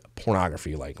explicit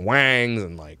pornography, like wangs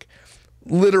and like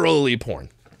literally porn,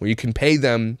 where you can pay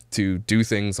them to do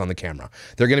things on the camera.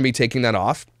 They're going to be taking that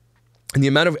off. And the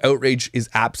amount of outrage is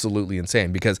absolutely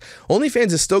insane, because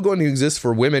OnlyFans is still going to exist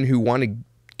for women who want to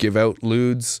give out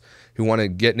lewds, who want to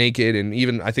get naked, and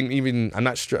even, I think even, I'm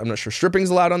not sure stripping's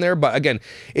allowed on there, but again,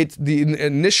 it's the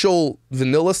initial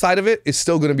vanilla side of it is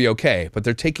still going to be okay, but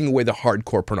they're taking away the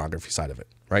hardcore pornography side of it,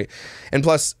 right? And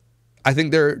plus, I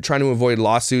think they're trying to avoid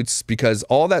lawsuits, because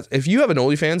all that, if you have an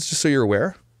OnlyFans, just so you're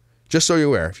aware,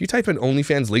 if you type in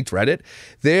OnlyFans leaked Reddit,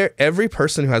 every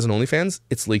person who has an OnlyFans,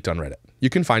 it's leaked on Reddit. You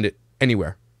can find it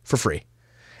anywhere for free.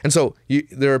 And so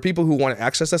there are people who want to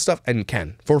access that stuff and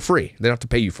can for free. They don't have to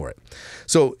pay you for it.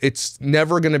 So it's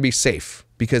never going to be safe,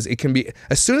 because it can be,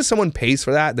 as soon as someone pays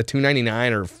for that, the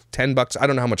 $2.99 or $10, I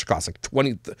don't know how much it costs, like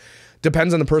 20,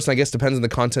 depends on the person, I guess, depends on the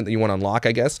content that you want to unlock,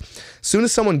 I guess. As soon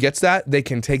as someone gets that, they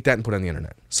can take that and put it on the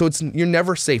internet. So you're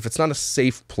never safe. It's not a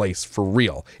safe place for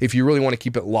real if you really want to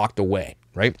keep it locked away,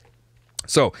 right?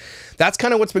 So that's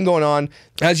kind of what's been going on.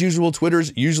 As usual,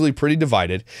 Twitter's usually pretty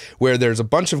divided, where there's a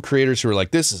bunch of creators who are like,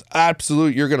 this is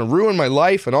absolute, you're going to ruin my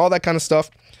life and all that kind of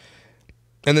stuff.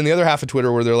 And then the other half of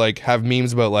Twitter where they're like, have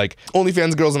memes about like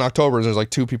OnlyFans girls in October, and there's like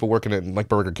 2 people working at like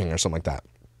Burger King or something like that.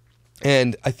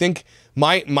 And I think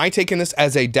my take in this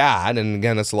as a dad, and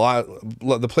again, it's a lot,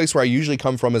 the place where I usually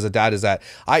come from as a dad, is that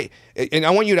I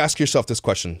want you to ask yourself this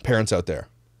question, parents out there.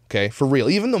 Okay, for real.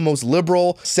 Even the most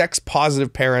liberal,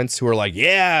 sex-positive parents who are like,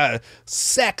 yeah,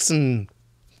 sex, and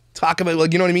talk about,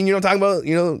 like, you know what I mean? You know what I'm talking about?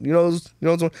 You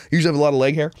know, usually have a lot of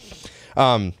leg hair,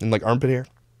 and like armpit hair.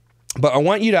 But I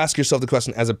want you to ask yourself the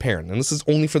question as a parent, and this is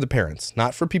only for the parents,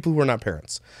 not for people who are not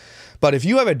parents. But if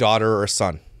you have a daughter or a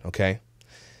son, okay,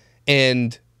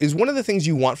 and is one of the things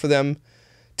you want for them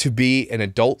to be an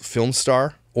adult film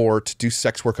star or to do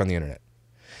sex work on the internet?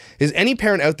 Is any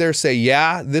parent out there say,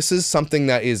 yeah, this is something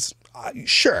that is,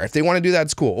 sure, if they want to do that,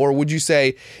 it's cool? Or would you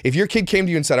say, if your kid came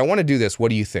to you and said, I want to do this, what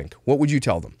do you think? What would you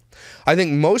tell them? I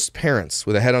think most parents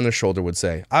with a head on their shoulder would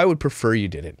say, I would prefer you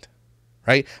didn't,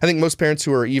 right? I think most parents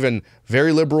who are even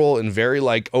very liberal and very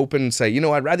like open say, you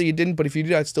know, I'd rather you didn't, but if you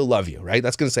did, I'd still love you, right?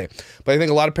 That's going to say. But I think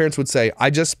a lot of parents would say,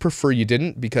 I just prefer you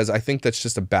didn't, because I think that's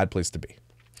just a bad place to be.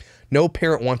 No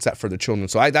parent wants that for their children.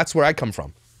 So that's where I come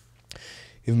from.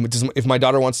 If my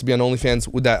daughter wants to be on OnlyFans,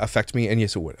 would that affect me? And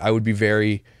yes, it would. I would be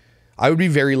very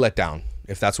let down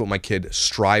if that's what my kid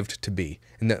strived to be.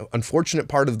 And the unfortunate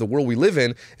part of the world we live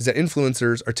in is that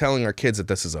influencers are telling our kids that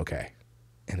this is okay.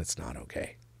 And it's not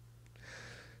okay.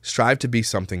 Strive to be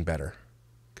something better,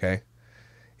 okay?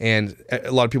 And a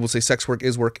lot of people say sex work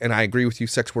is work, and I agree with you,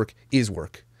 sex work is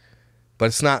work. But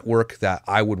it's not work that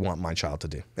I would want my child to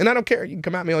do. And I don't care, you can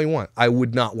come at me all you want. I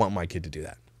would not want my kid to do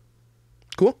that.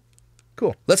 Cool?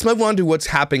 Cool. Let's move on to what's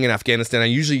happening in Afghanistan.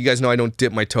 You guys know I don't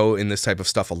dip my toe in this type of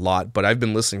stuff a lot, but I've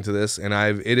been listening to this, and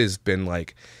it has been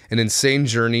like an insane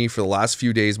journey for the last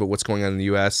few days about what's going on in the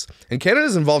U.S. And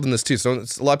Canada's involved in this too. So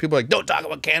a lot of people are like, don't talk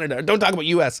about Canada, don't talk about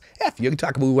U.S. F, you can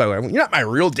talk about whatever I want. You're not my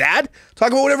real dad.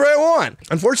 Talk about whatever I want.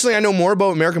 Unfortunately, I know more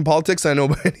about American politics than I know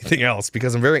about anything else,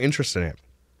 because I'm very interested in it.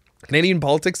 Canadian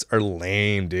politics are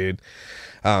lame, dude.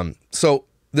 So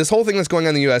this whole thing that's going on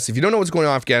in the U.S., if you don't know what's going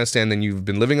on in Afghanistan, then you've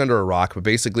been living under a rock. But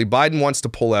basically, Biden wants to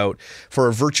pull out for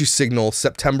a virtue signal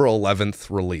September 11th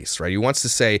release, right? He wants to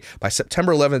say, by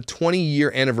September 11th,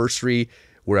 20-year anniversary,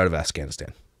 we're out of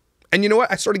Afghanistan. And you know what?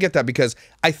 I sort of get that, because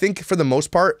I think for the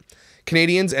most part,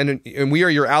 Canadians, and we are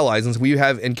your allies,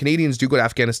 and Canadians do go to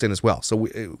Afghanistan as well. So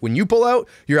when you pull out,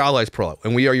 your allies pull out,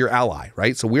 and we are your ally,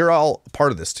 right? So we're all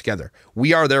part of this together.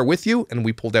 We are there with you, and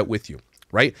we pulled out with you,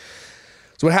 right?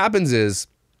 So what happens is,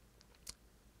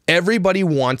 everybody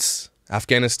wants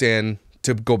Afghanistan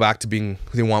to go back to being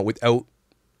who they want without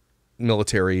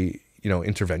military,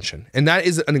 intervention. And that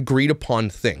is an agreed upon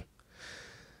thing.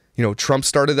 You know, Trump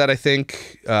started that, I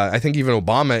think. I think even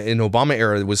Obama, in Obama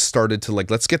era, was started to like,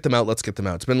 let's get them out, let's get them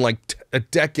out. It's been like a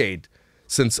decade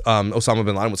since Osama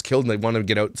bin Laden was killed, and they want to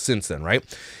get out since then, right?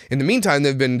 In the meantime,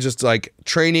 they've been just like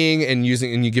training and you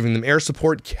giving them air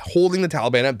support, holding the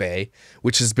Taliban at bay,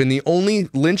 which has been the only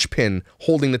linchpin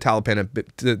holding the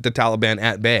Taliban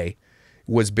at bay,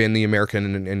 was been the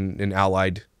American and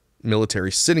allied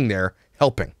military sitting there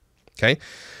helping. Okay.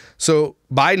 So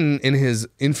Biden, in his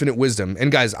infinite wisdom,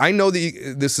 and guys, I know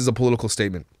that this is a political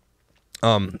statement,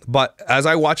 but as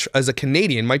I watch, as a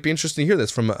Canadian, might be interesting to hear this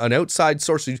from an outside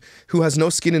source who has no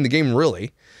skin in the game,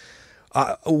 really.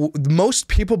 Most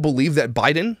people believe that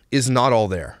Biden is not all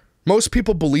there. Most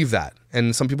people believe that.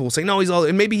 And some people will say, no, he's all there.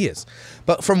 And maybe he is.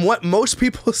 But from what most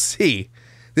people see,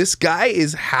 this guy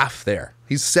is half there.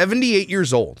 He's 78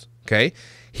 years old, okay?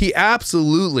 He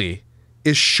absolutely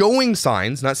is showing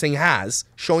signs, not saying has,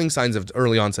 showing signs of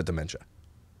early onset dementia.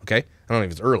 Okay? I don't know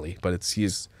if it's early, but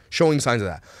he's showing signs of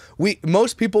that.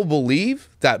 Most people believe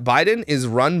that Biden is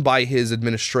run by his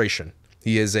administration.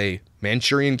 He is a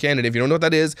Manchurian candidate. If you don't know what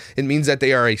that is, it means that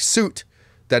they are a suit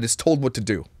that is told what to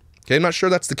do. Okay? I'm not sure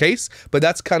that's the case, but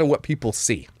that's kind of what people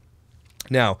see.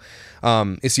 Now,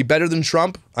 is he better than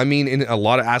Trump? I mean, in a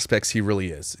lot of aspects, he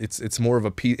really is. It's more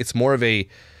of a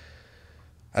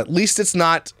at least it's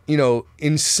not, you know,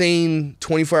 insane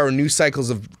 24-hour news cycles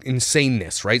of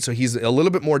insaneness, right? So he's a little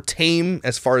bit more tame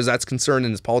as far as that's concerned,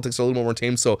 and his politics are a little more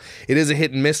tame. So it is a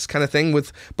hit and miss kind of thing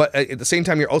but at the same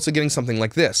time, you're also getting something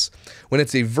like this. When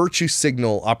it's a virtue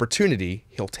signal opportunity,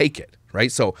 he'll take it,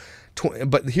 right? So,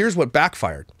 but here's what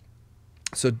backfired.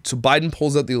 So Biden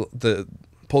pulls out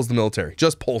pulls the military,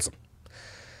 just pulls them.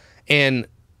 And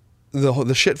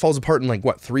the shit falls apart in like,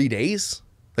 what, 3 days?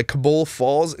 Like Kabul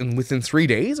falls within 3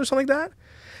 days or something like that.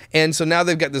 And so now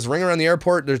they've got this ring around the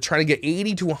airport. They're trying to get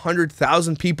 80 to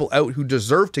 100,000 people out who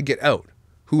deserve to get out,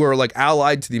 who are like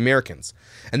allied to the Americans.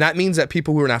 And that means that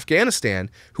people who are in Afghanistan,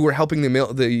 who are helping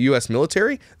the U.S.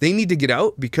 military, they need to get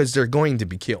out because they're going to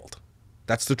be killed.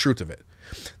 That's the truth of it.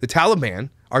 The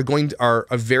Taliban are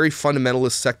a very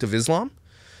fundamentalist sect of Islam,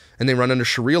 and they run under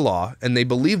Sharia law, and they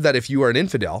believe that if you are an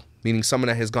infidel, meaning someone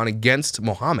that has gone against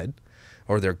Muhammad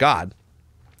or their God,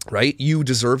 right, you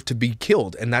deserve to be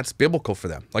killed, and that's biblical for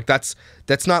them. Like that's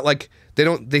not like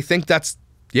they think that's,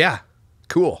 yeah,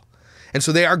 cool. And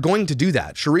so they are going to do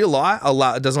that. Sharia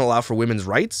law doesn't allow for women's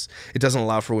rights. It doesn't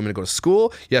allow for women to go to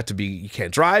school. You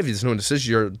can't drive. There's no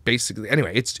decision. You're basically,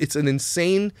 anyway, it's an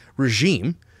insane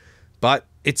regime, but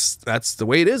that's the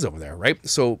way it is over there, right?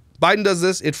 So Biden does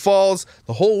this, it falls,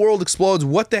 the whole world explodes.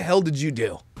 What the hell did you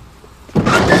do?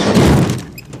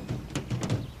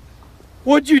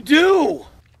 What'd you do?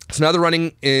 So now they're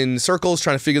running in circles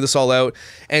trying to figure this all out.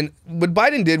 And what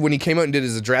Biden did when he came out and did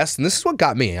his address, and this is what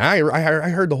got me. I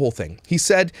heard the whole thing. He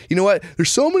said, you know what?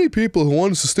 There's so many people who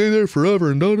want us to stay there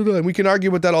forever and da-da-da. And we can argue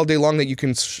about that all day long, that you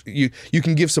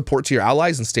can give support to your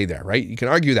allies and stay there, right? You can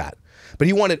argue that. But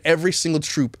he wanted every single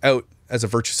troop out as a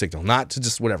virtue signal, not to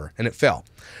just whatever. And it fell,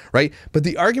 right? But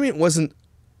the argument wasn't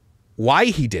why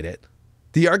he did it.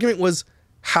 The argument was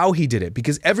how he did it,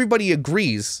 because everybody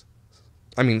agrees.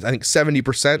 I mean, I think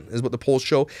 70% is what the polls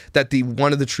show, that he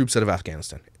wanted the troops out of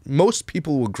Afghanistan. Most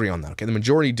people will agree on that, okay? The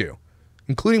majority do,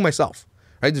 including myself,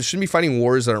 right? There shouldn't be fighting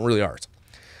wars that aren't really ours,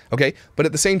 okay? But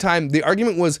at the same time, the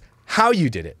argument was how you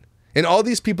did it. And all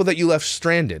these people that you left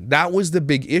stranded, that was the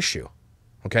big issue,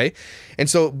 okay? And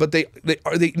so, but they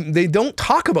don't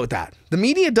talk about that. The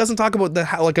media doesn't talk about the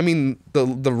how, like, I mean,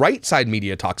 the right side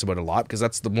media talks about it a lot, because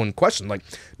that's the one question. Like,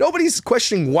 nobody's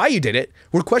questioning why you did it.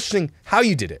 We're questioning how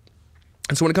you did it.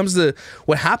 And so when it comes to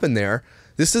what happened there,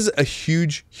 this is a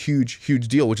huge, huge, huge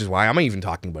deal, which is why I'm even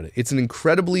talking about it. It's an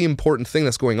incredibly important thing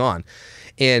that's going on.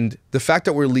 And the fact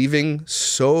that we're leaving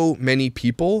so many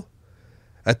people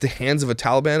at the hands of a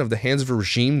Taliban, of the hands of a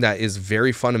regime that is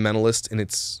very fundamentalist in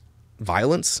its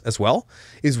violence as well,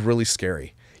 is really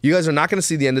scary. You guys are not going to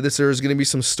see the end of this. There's going to be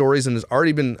some stories, and there's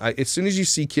already been, as soon as you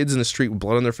see kids in the street with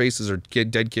blood on their faces or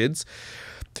dead kids,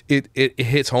 it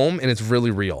hits home, and it's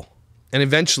really real. And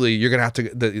eventually, you're going to have to,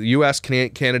 the U.S.,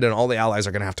 Canada, and all the allies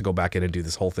are going to have to go back in and do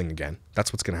this whole thing again.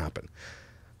 That's what's going to happen.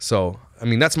 So, I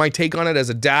mean, that's my take on it as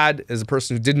a dad, as a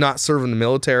person who did not serve in the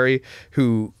military,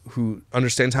 who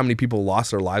understands how many people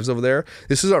lost their lives over there.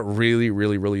 This is a really,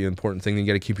 really, really important thing that you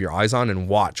got to keep your eyes on and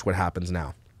watch what happens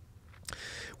now.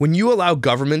 When you allow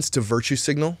governments to virtue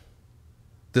signal,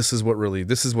 this is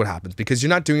what happens because you're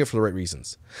not doing it for the right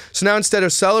reasons. So now instead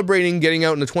of celebrating getting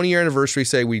out in the 20-year anniversary,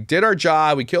 say we did our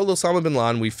job, we killed Osama bin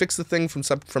Laden, we fixed the thing from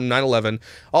 9/11,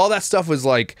 all that stuff was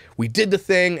like, we did the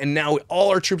thing and now all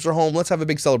our troops are home, let's have a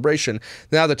big celebration.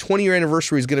 Now the 20-year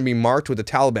anniversary is going to be marked with the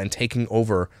Taliban taking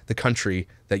over the country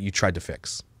that you tried to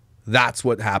fix. That's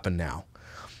what happened now.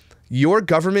 Your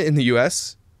government in the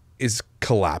US is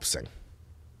collapsing.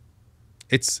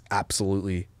 It's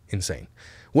absolutely insane.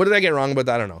 What did I get wrong about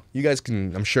that? I don't know. You guys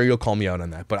can, I'm sure you'll call me out on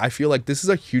that, but I feel like this is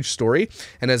a huge story.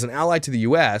 And as an ally to the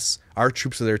US, our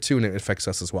troops are there too, and it affects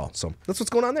us as well. So that's what's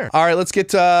going on there. All right, let's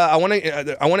get, I want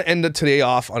to end today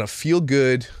off on a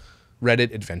feel-good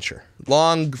Reddit adventure.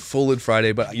 Long, full-ed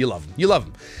Friday, but you love them. You love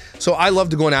them. So I love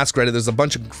to go and ask Reddit. There's a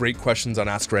bunch of great questions on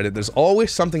Ask Reddit. There's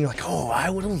always something like, oh, I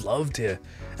would have loved to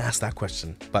ask that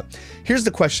question. But here's the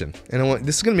question, and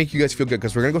this is gonna make you guys feel good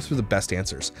because we're gonna go through the best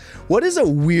answers. What is a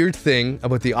weird thing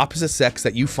about the opposite sex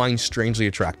that you find strangely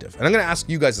attractive? And I'm gonna ask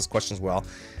you guys this question as well,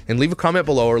 and leave a comment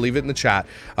below or leave it in the chat.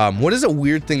 What is a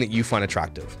weird thing that you find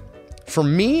attractive? For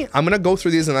me, I'm gonna go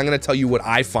through these and I'm gonna tell you what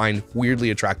I find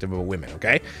weirdly attractive about women,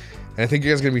 okay? And I think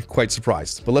you guys are gonna be quite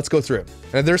surprised, but let's go through it.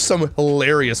 And there's some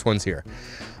hilarious ones here.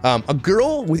 A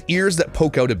girl with ears that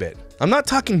poke out a bit. I'm not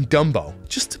talking Dumbo,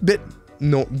 just a bit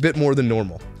more than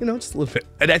normal, you know, just a little bit.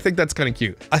 And I think that's kind of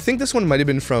cute. I think this one might have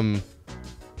been from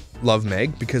Love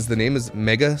Meg because the name is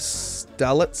Mega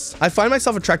Stalets. I find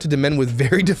myself attracted to men with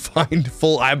very defined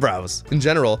full eyebrows. In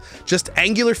general, just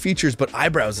angular features, but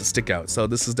eyebrows that stick out. So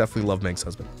this is definitely Love Meg's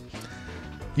husband.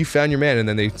 You found your man, and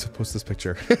then they post this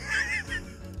picture.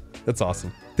 That's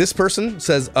awesome. This person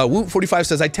says, Woot45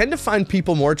 says, I tend to find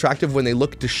people more attractive when they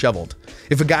look disheveled.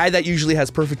 If a guy that usually has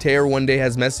perfect hair one day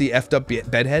has messy, effed up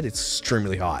bedhead, it's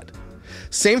extremely hot.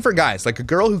 Same for guys, like a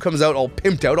girl who comes out all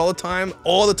pimped out all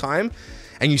the time,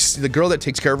 and you see the girl that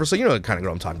takes care of herself, you know the kind of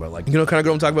girl I'm talking about, like, you know the kind of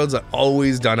girl I'm talking about is like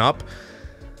always done up,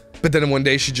 but then one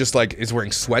day she just like is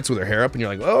wearing sweats with her hair up and you're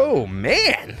like, oh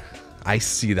man, I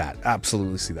see that,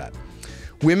 absolutely see that.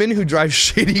 Women who drive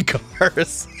shitty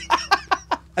cars.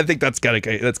 I think that's kind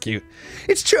of, that's cute.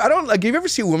 It's true. I don't like, have you ever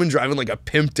see a woman driving like a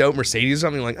pimped out Mercedes or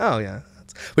something, like, oh yeah.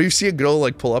 But you see a girl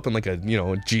like pull up in like a, you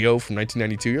know, a Geo from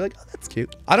 1992, you're like, oh, that's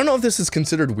cute. I don't know if this is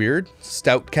considered weird,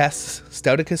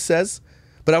 Stouticus says,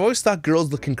 but I've always thought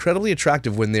girls look incredibly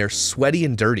attractive when they're sweaty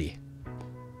and dirty.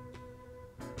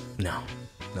 No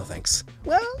thanks.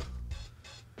 Well,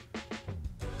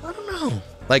 I don't know.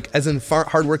 Like, as in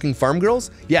hardworking farm girls?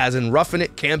 Yeah, as in roughing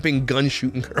it, camping, gun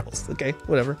shooting girls. Okay,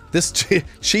 whatever. This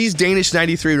Cheese Danish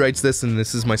 93 writes this, and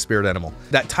this is my spirit animal.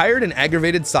 That tired and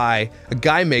aggravated sigh a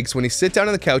guy makes when he sits down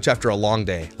on the couch after a long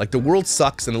day. Like the world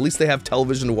sucks, and at least they have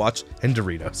television to watch and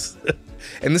Doritos.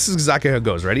 And this is exactly how it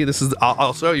goes. Ready? This is,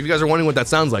 I'll show you. If you guys are wondering what that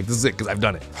sounds like, this is it, because I've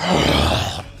done it.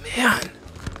 Oh, man.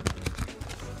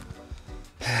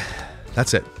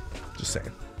 That's it. Just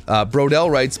saying. Brodell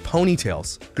writes,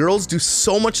 ponytails. Girls do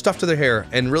so much stuff to their hair,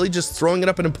 and really just throwing it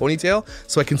up in a ponytail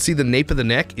so I can see the nape of the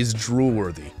neck is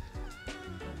drool-worthy.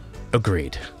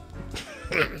 Agreed.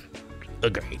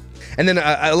 Agreed. And then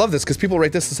I love this because people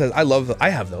write this and says, I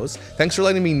have those. Thanks for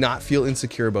letting me not feel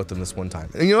insecure about them this one time.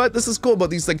 And you know what? This is cool about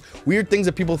these like weird things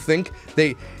that people think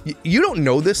you don't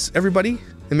know this, everybody,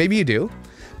 and maybe you do.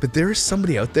 But there is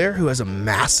somebody out there who has a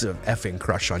massive effing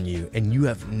crush on you and you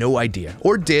have no idea,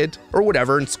 or did, or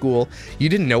whatever in school. You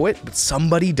didn't know it, but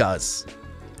somebody does.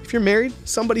 If you're married,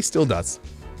 somebody still does.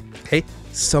 Hey,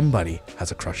 somebody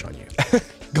has a crush on you.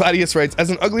 Gladius writes,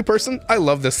 as an ugly person, I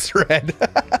love this thread.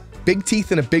 Big teeth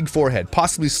and a big forehead,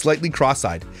 possibly slightly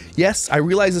cross-eyed. Yes, I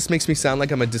realize this makes me sound like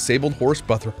I'm a disabled horse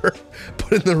butherer,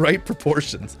 but in the right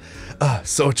proportions.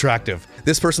 So attractive.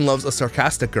 This person loves a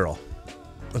sarcastic girl.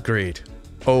 Agreed.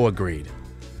 Oh, agreed.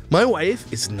 My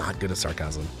wife is not good at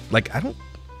sarcasm. Like, I don't,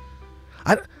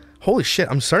 holy shit,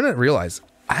 I'm starting to realize,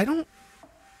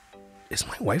 is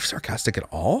my wife sarcastic at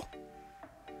all?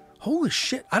 Holy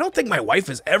shit, I don't think my wife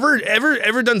has ever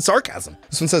done sarcasm.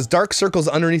 This one says, dark circles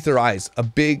underneath their eyes,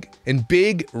 big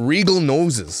regal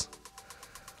noses.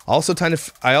 I also tend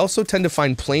to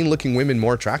find plain looking women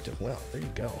more attractive. Well, there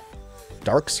you go.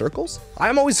 Dark circles?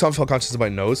 I'm always self-conscious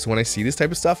about nose when I see this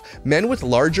type of stuff. Men with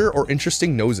larger or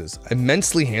interesting noses,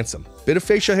 immensely handsome. Bit of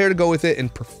facial hair to go with it,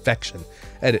 and perfection.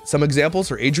 Edit. Some examples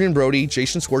are Adrian Brody,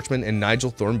 Jason Schwartzman, and Nigel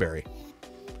Thornberry.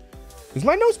 Is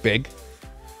my nose big?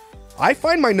 I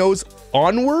find my nose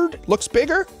onward looks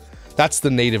bigger. That's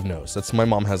the native nose. That's my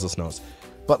mom has this nose.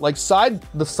 But like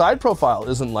the side profile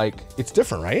isn't like, it's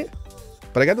different, right?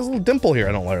 But I got this little dimple here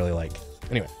I don't really like.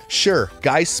 Anyway, sure,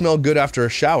 guys smell good after a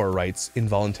shower, writes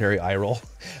involuntary eye roll.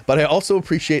 But I also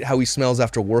appreciate how he smells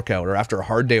after a workout or after a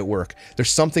hard day at work.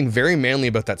 There's something very manly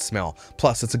about that smell.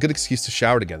 Plus, it's a good excuse to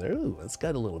shower together. Ooh, it's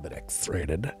got a little bit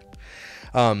X-rated.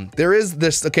 There is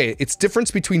this, okay, it's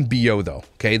difference between BO though,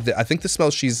 okay? I think the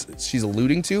smell she's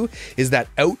alluding to is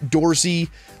that outdoorsy,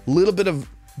 little bit of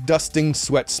dusting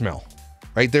sweat smell,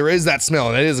 right? There is that smell,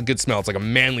 and it is a good smell. It's like a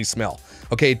manly smell.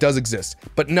 Okay, it does exist,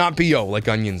 but not BO, like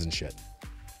onions and shit.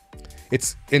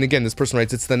 And again, this person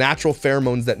writes, it's the natural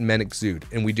pheromones that men exude,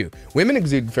 and we do. Women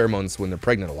exude pheromones when they're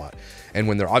pregnant a lot and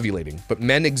when they're ovulating, but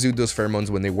men exude those pheromones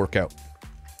when they work out.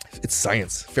 It's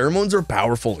science. Pheromones are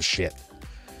powerful as shit.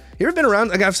 You ever been around,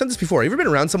 like I've said this before, you ever been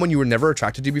around someone you were never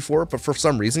attracted to before, but for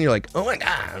some reason you're like, oh my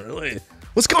God, really?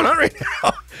 What's going on right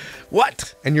now?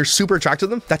 What? And you're super attracted to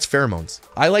them? That's pheromones.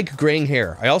 I like graying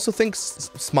hair. I also think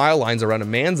smile lines around a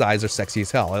man's eyes are sexy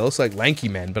as hell. I also like lanky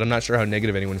men, but I'm not sure how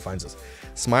negative anyone finds us.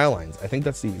 Smile lines. I think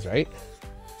that's these, right?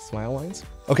 Smile lines.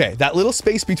 Okay, that little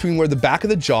space between where the back of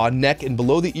the jaw, neck, and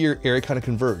below the ear area kind of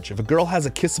converge. If a girl has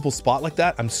a kissable spot like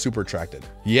that, I'm super attracted.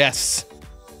 Yes.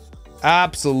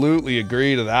 Absolutely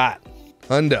agree to that.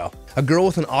 Hundo. A girl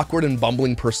with an awkward and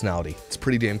bumbling personality. It's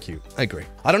pretty damn cute. I agree.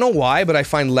 I don't know why, but I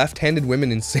find left-handed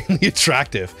women insanely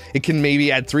attractive. It can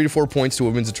maybe add 3 to 4 points to a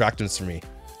woman's attractiveness for me.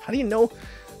 How do you know?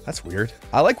 That's weird.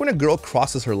 I like when a girl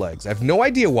crosses her legs. I have no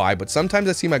idea why, but sometimes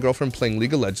I see my girlfriend playing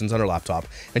League of Legends on her laptop,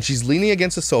 and she's leaning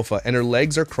against the sofa, and her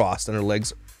legs are crossed, and her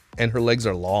legs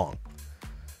are long.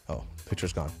 Oh,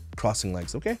 picture's gone. Crossing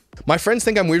legs, okay. My friends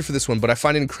think I'm weird for this one, but I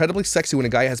find it incredibly sexy when a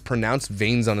guy has pronounced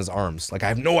veins on his arms. Like, I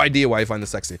have no idea why I find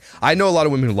this sexy. I know a lot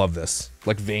of women who love this,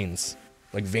 like veins,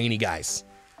 like veiny guys.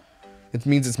 It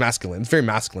means it's masculine. It's very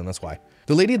masculine, that's why.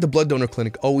 The lady at the blood donor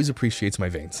clinic always appreciates my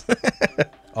veins.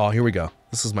 Oh, here we go.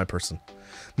 This is my person.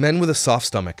 Men with a soft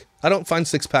stomach. I don't find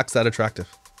six-packs that attractive.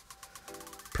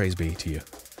 Praise be to you.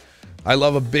 I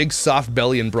love a big soft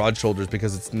belly and broad shoulders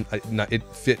because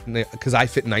I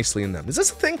fit nicely in them. Is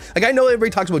this a thing? Like, I know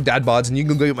everybody talks about dad bods, and you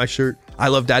can go get my shirt. I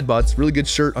love dad bods. Really good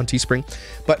shirt on Teespring.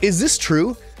 But is this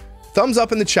true? Thumbs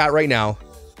up in the chat right now.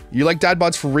 You like dad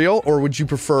bods for real, or would you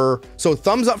prefer? So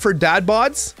thumbs up for dad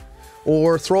bods,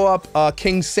 or throw up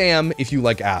King Sam if you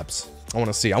like abs. I want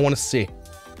to see. I want to see.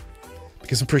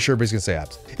 Because I'm pretty sure everybody's gonna say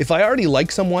abs. If I already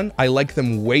like someone, I like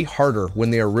them way harder when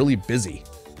they are really busy.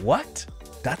 What?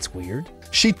 That's weird.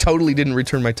 She totally didn't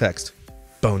return my text.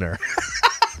 Boner.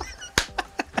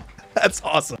 That's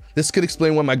awesome. This could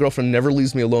explain why my girlfriend never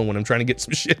leaves me alone when I'm trying to get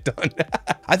some shit done.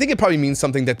 I think it probably means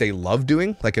something that they love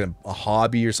doing, like a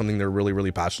hobby or something they're really,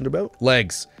 really passionate about.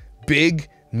 Legs. Big,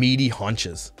 meaty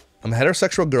haunches. I'm a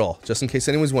heterosexual girl, just in case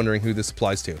anyone's wondering who this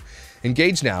applies to.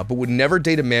 Engaged now, but would never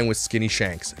date a man with skinny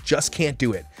shanks. Just can't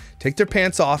do it. Take their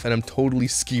pants off and I'm totally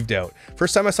skeeved out.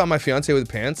 First time I saw my fiance with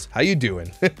pants, how you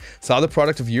doing? Saw the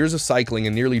product of years of cycling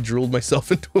and nearly drooled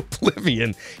myself into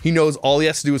oblivion. He knows all he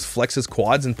has to do is flex his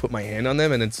quads and put my hand on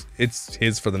them and it's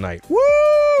his for the night.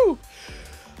 Woo!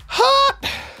 Hot!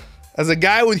 As a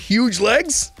guy with huge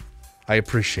legs, I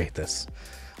appreciate this.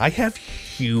 I have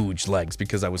huge legs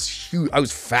because I was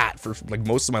fat for like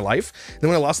most of my life.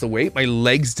 Then when I lost the weight, my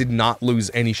legs did not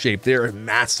lose any shape. They're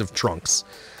massive trunks.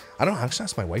 I don't know, I should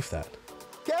ask my wife that.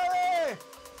 Kelly!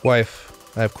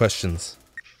 Wife, I have questions.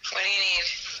 What do you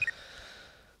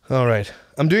need? All right,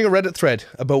 I'm doing a Reddit thread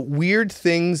about weird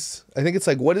things. I think it's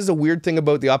like, what is a weird thing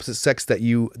about the opposite sex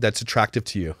that's attractive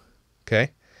to you? Okay.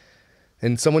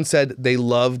 And someone said they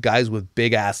love guys with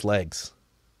big ass legs.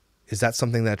 Is that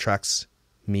something that attracts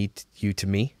you to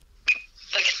me?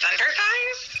 Like thunder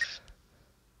guys?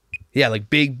 Yeah, like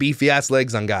big beefy ass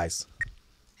legs on guys.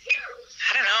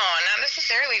 I don't know, not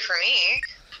necessarily for me.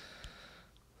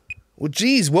 Well,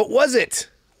 geez, what was it?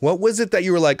 What was it that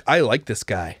you were like, I like this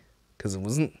guy? Because it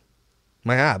wasn't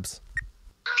my abs.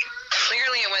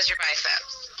 Clearly it was your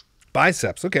biceps.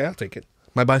 Biceps, okay, I'll take it.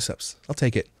 My biceps, I'll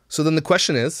take it. So then the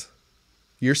question is,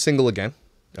 you're single again.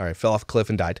 All right, fell off a cliff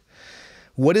and died.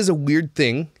 What is a weird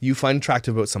thing you find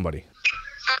attractive about somebody?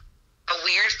 A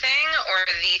weird thing or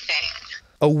the thing?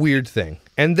 A weird thing.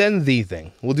 And then the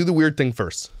thing. We'll do the weird thing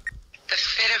first. The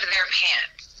fit of their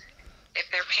pants.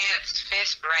 If their pants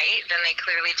fit right, then they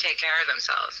clearly take care of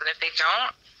themselves. And if they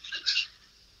don't,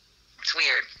 it's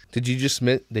weird. Did you just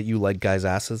admit that you like guys'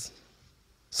 asses?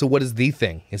 So what is the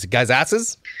thing? Is it guys'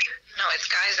 asses? No, it's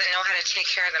guys that know how to take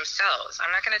care of themselves.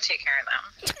 I'm not going to take care of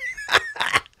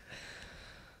them.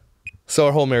 So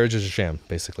our whole marriage is a sham,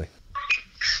 basically.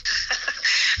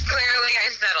 Clearly I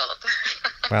settled.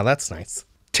 Wow, that's nice.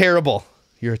 Terrible.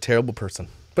 You're a terrible person.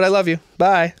 But I love you.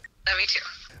 Bye. Love you too.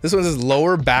 This one says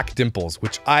lower back dimples,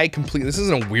 which this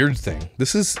isn't a weird thing.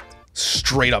 This is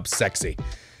straight up sexy.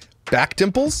 Back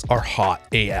dimples are hot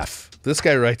AF. This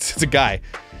guy writes, it's a guy.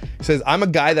 He says, I'm a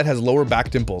guy that has lower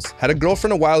back dimples. Had a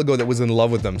girlfriend a while ago that was in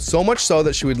love with them. So much so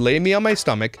that she would lay me on my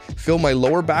stomach, fill my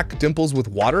lower back dimples with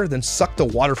water, then suck the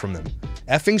water from them.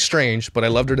 Effing strange, but I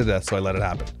loved her to death, so I let it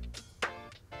happen.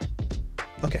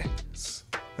 Okay,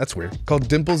 that's weird. Called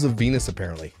Dimples of Venus,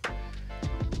 apparently.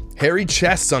 Hairy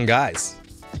chests on guys.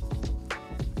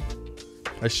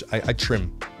 I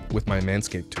trim with my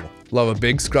Manscaped tool. Love a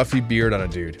big scruffy beard on a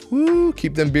dude. Woo,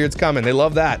 keep them beards coming. They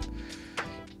love that.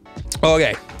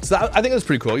 Okay, so I think that's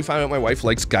pretty cool. You find out my wife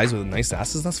likes guys with nice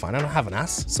asses. That's fine. I don't have an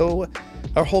ass. So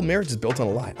our whole marriage is built on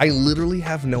a lie. I literally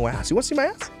have no ass. You want to see my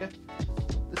ass? Yeah.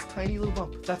 This tiny little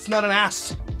bump. That's not an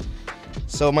ass.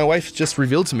 So my wife just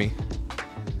revealed to me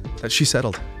that she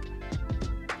settled.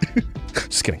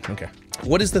 Just kidding. Okay.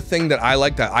 What is the thing that I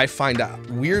like that I find out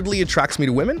weirdly attracts me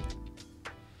to women?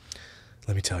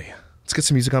 Let me tell you. Let's get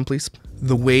some music on, please.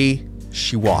 The way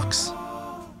she walks.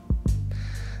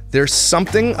 There's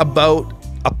something about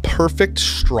a perfect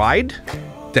stride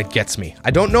that gets me.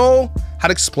 I don't know how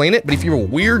to explain it, but if you have a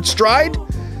weird stride,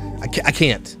 I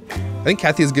can't. I think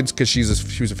Kathy is good because she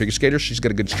was a figure skater. She's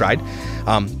got a good stride,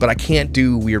 but I can't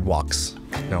do weird walks.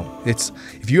 No, it's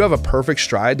if you have a perfect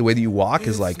stride, the way that you walk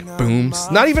is like boom.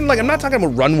 Not even like I'm not talking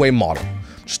about runway model.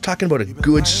 I'm just talking about a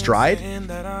good stride.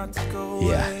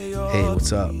 Yeah. Hey,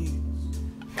 what's up?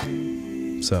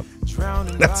 What's up?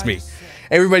 That's me.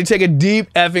 Everybody take a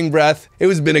deep effing breath. It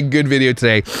has been a good video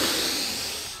today.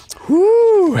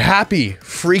 Whoo, happy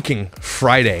freaking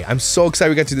Friday. I'm so excited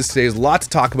we got to this today. There's a lot to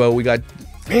talk about. We got,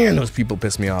 man, those people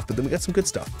piss me off, but then we got some good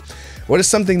stuff. What is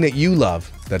something that you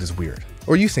love that is weird?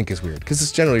 Or you think is weird? Because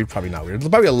it's generally probably not weird. There's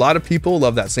probably a lot of people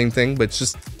love that same thing, but it's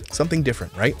just something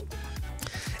different, right?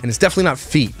 And it's definitely not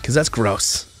feet, because that's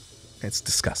gross. It's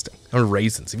disgusting. Or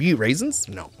raisins. If you eat raisins,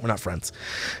 no, we're not friends.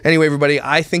 Anyway, everybody,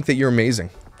 I think that you're amazing.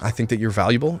 I think that you're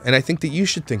valuable, and I think that you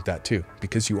should think that too,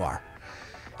 because you are.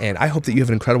 And I hope that you have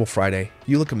an incredible Friday.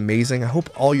 You look amazing. I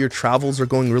hope all your travels are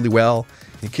going really well.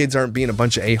 Your kids aren't being a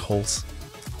bunch of a-holes.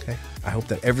 Okay? I hope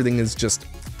that everything is just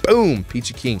boom,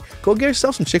 peachy keen. Go get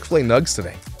yourself some Chick-fil-A nugs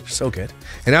today. They're so good.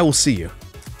 And I will see you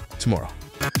tomorrow.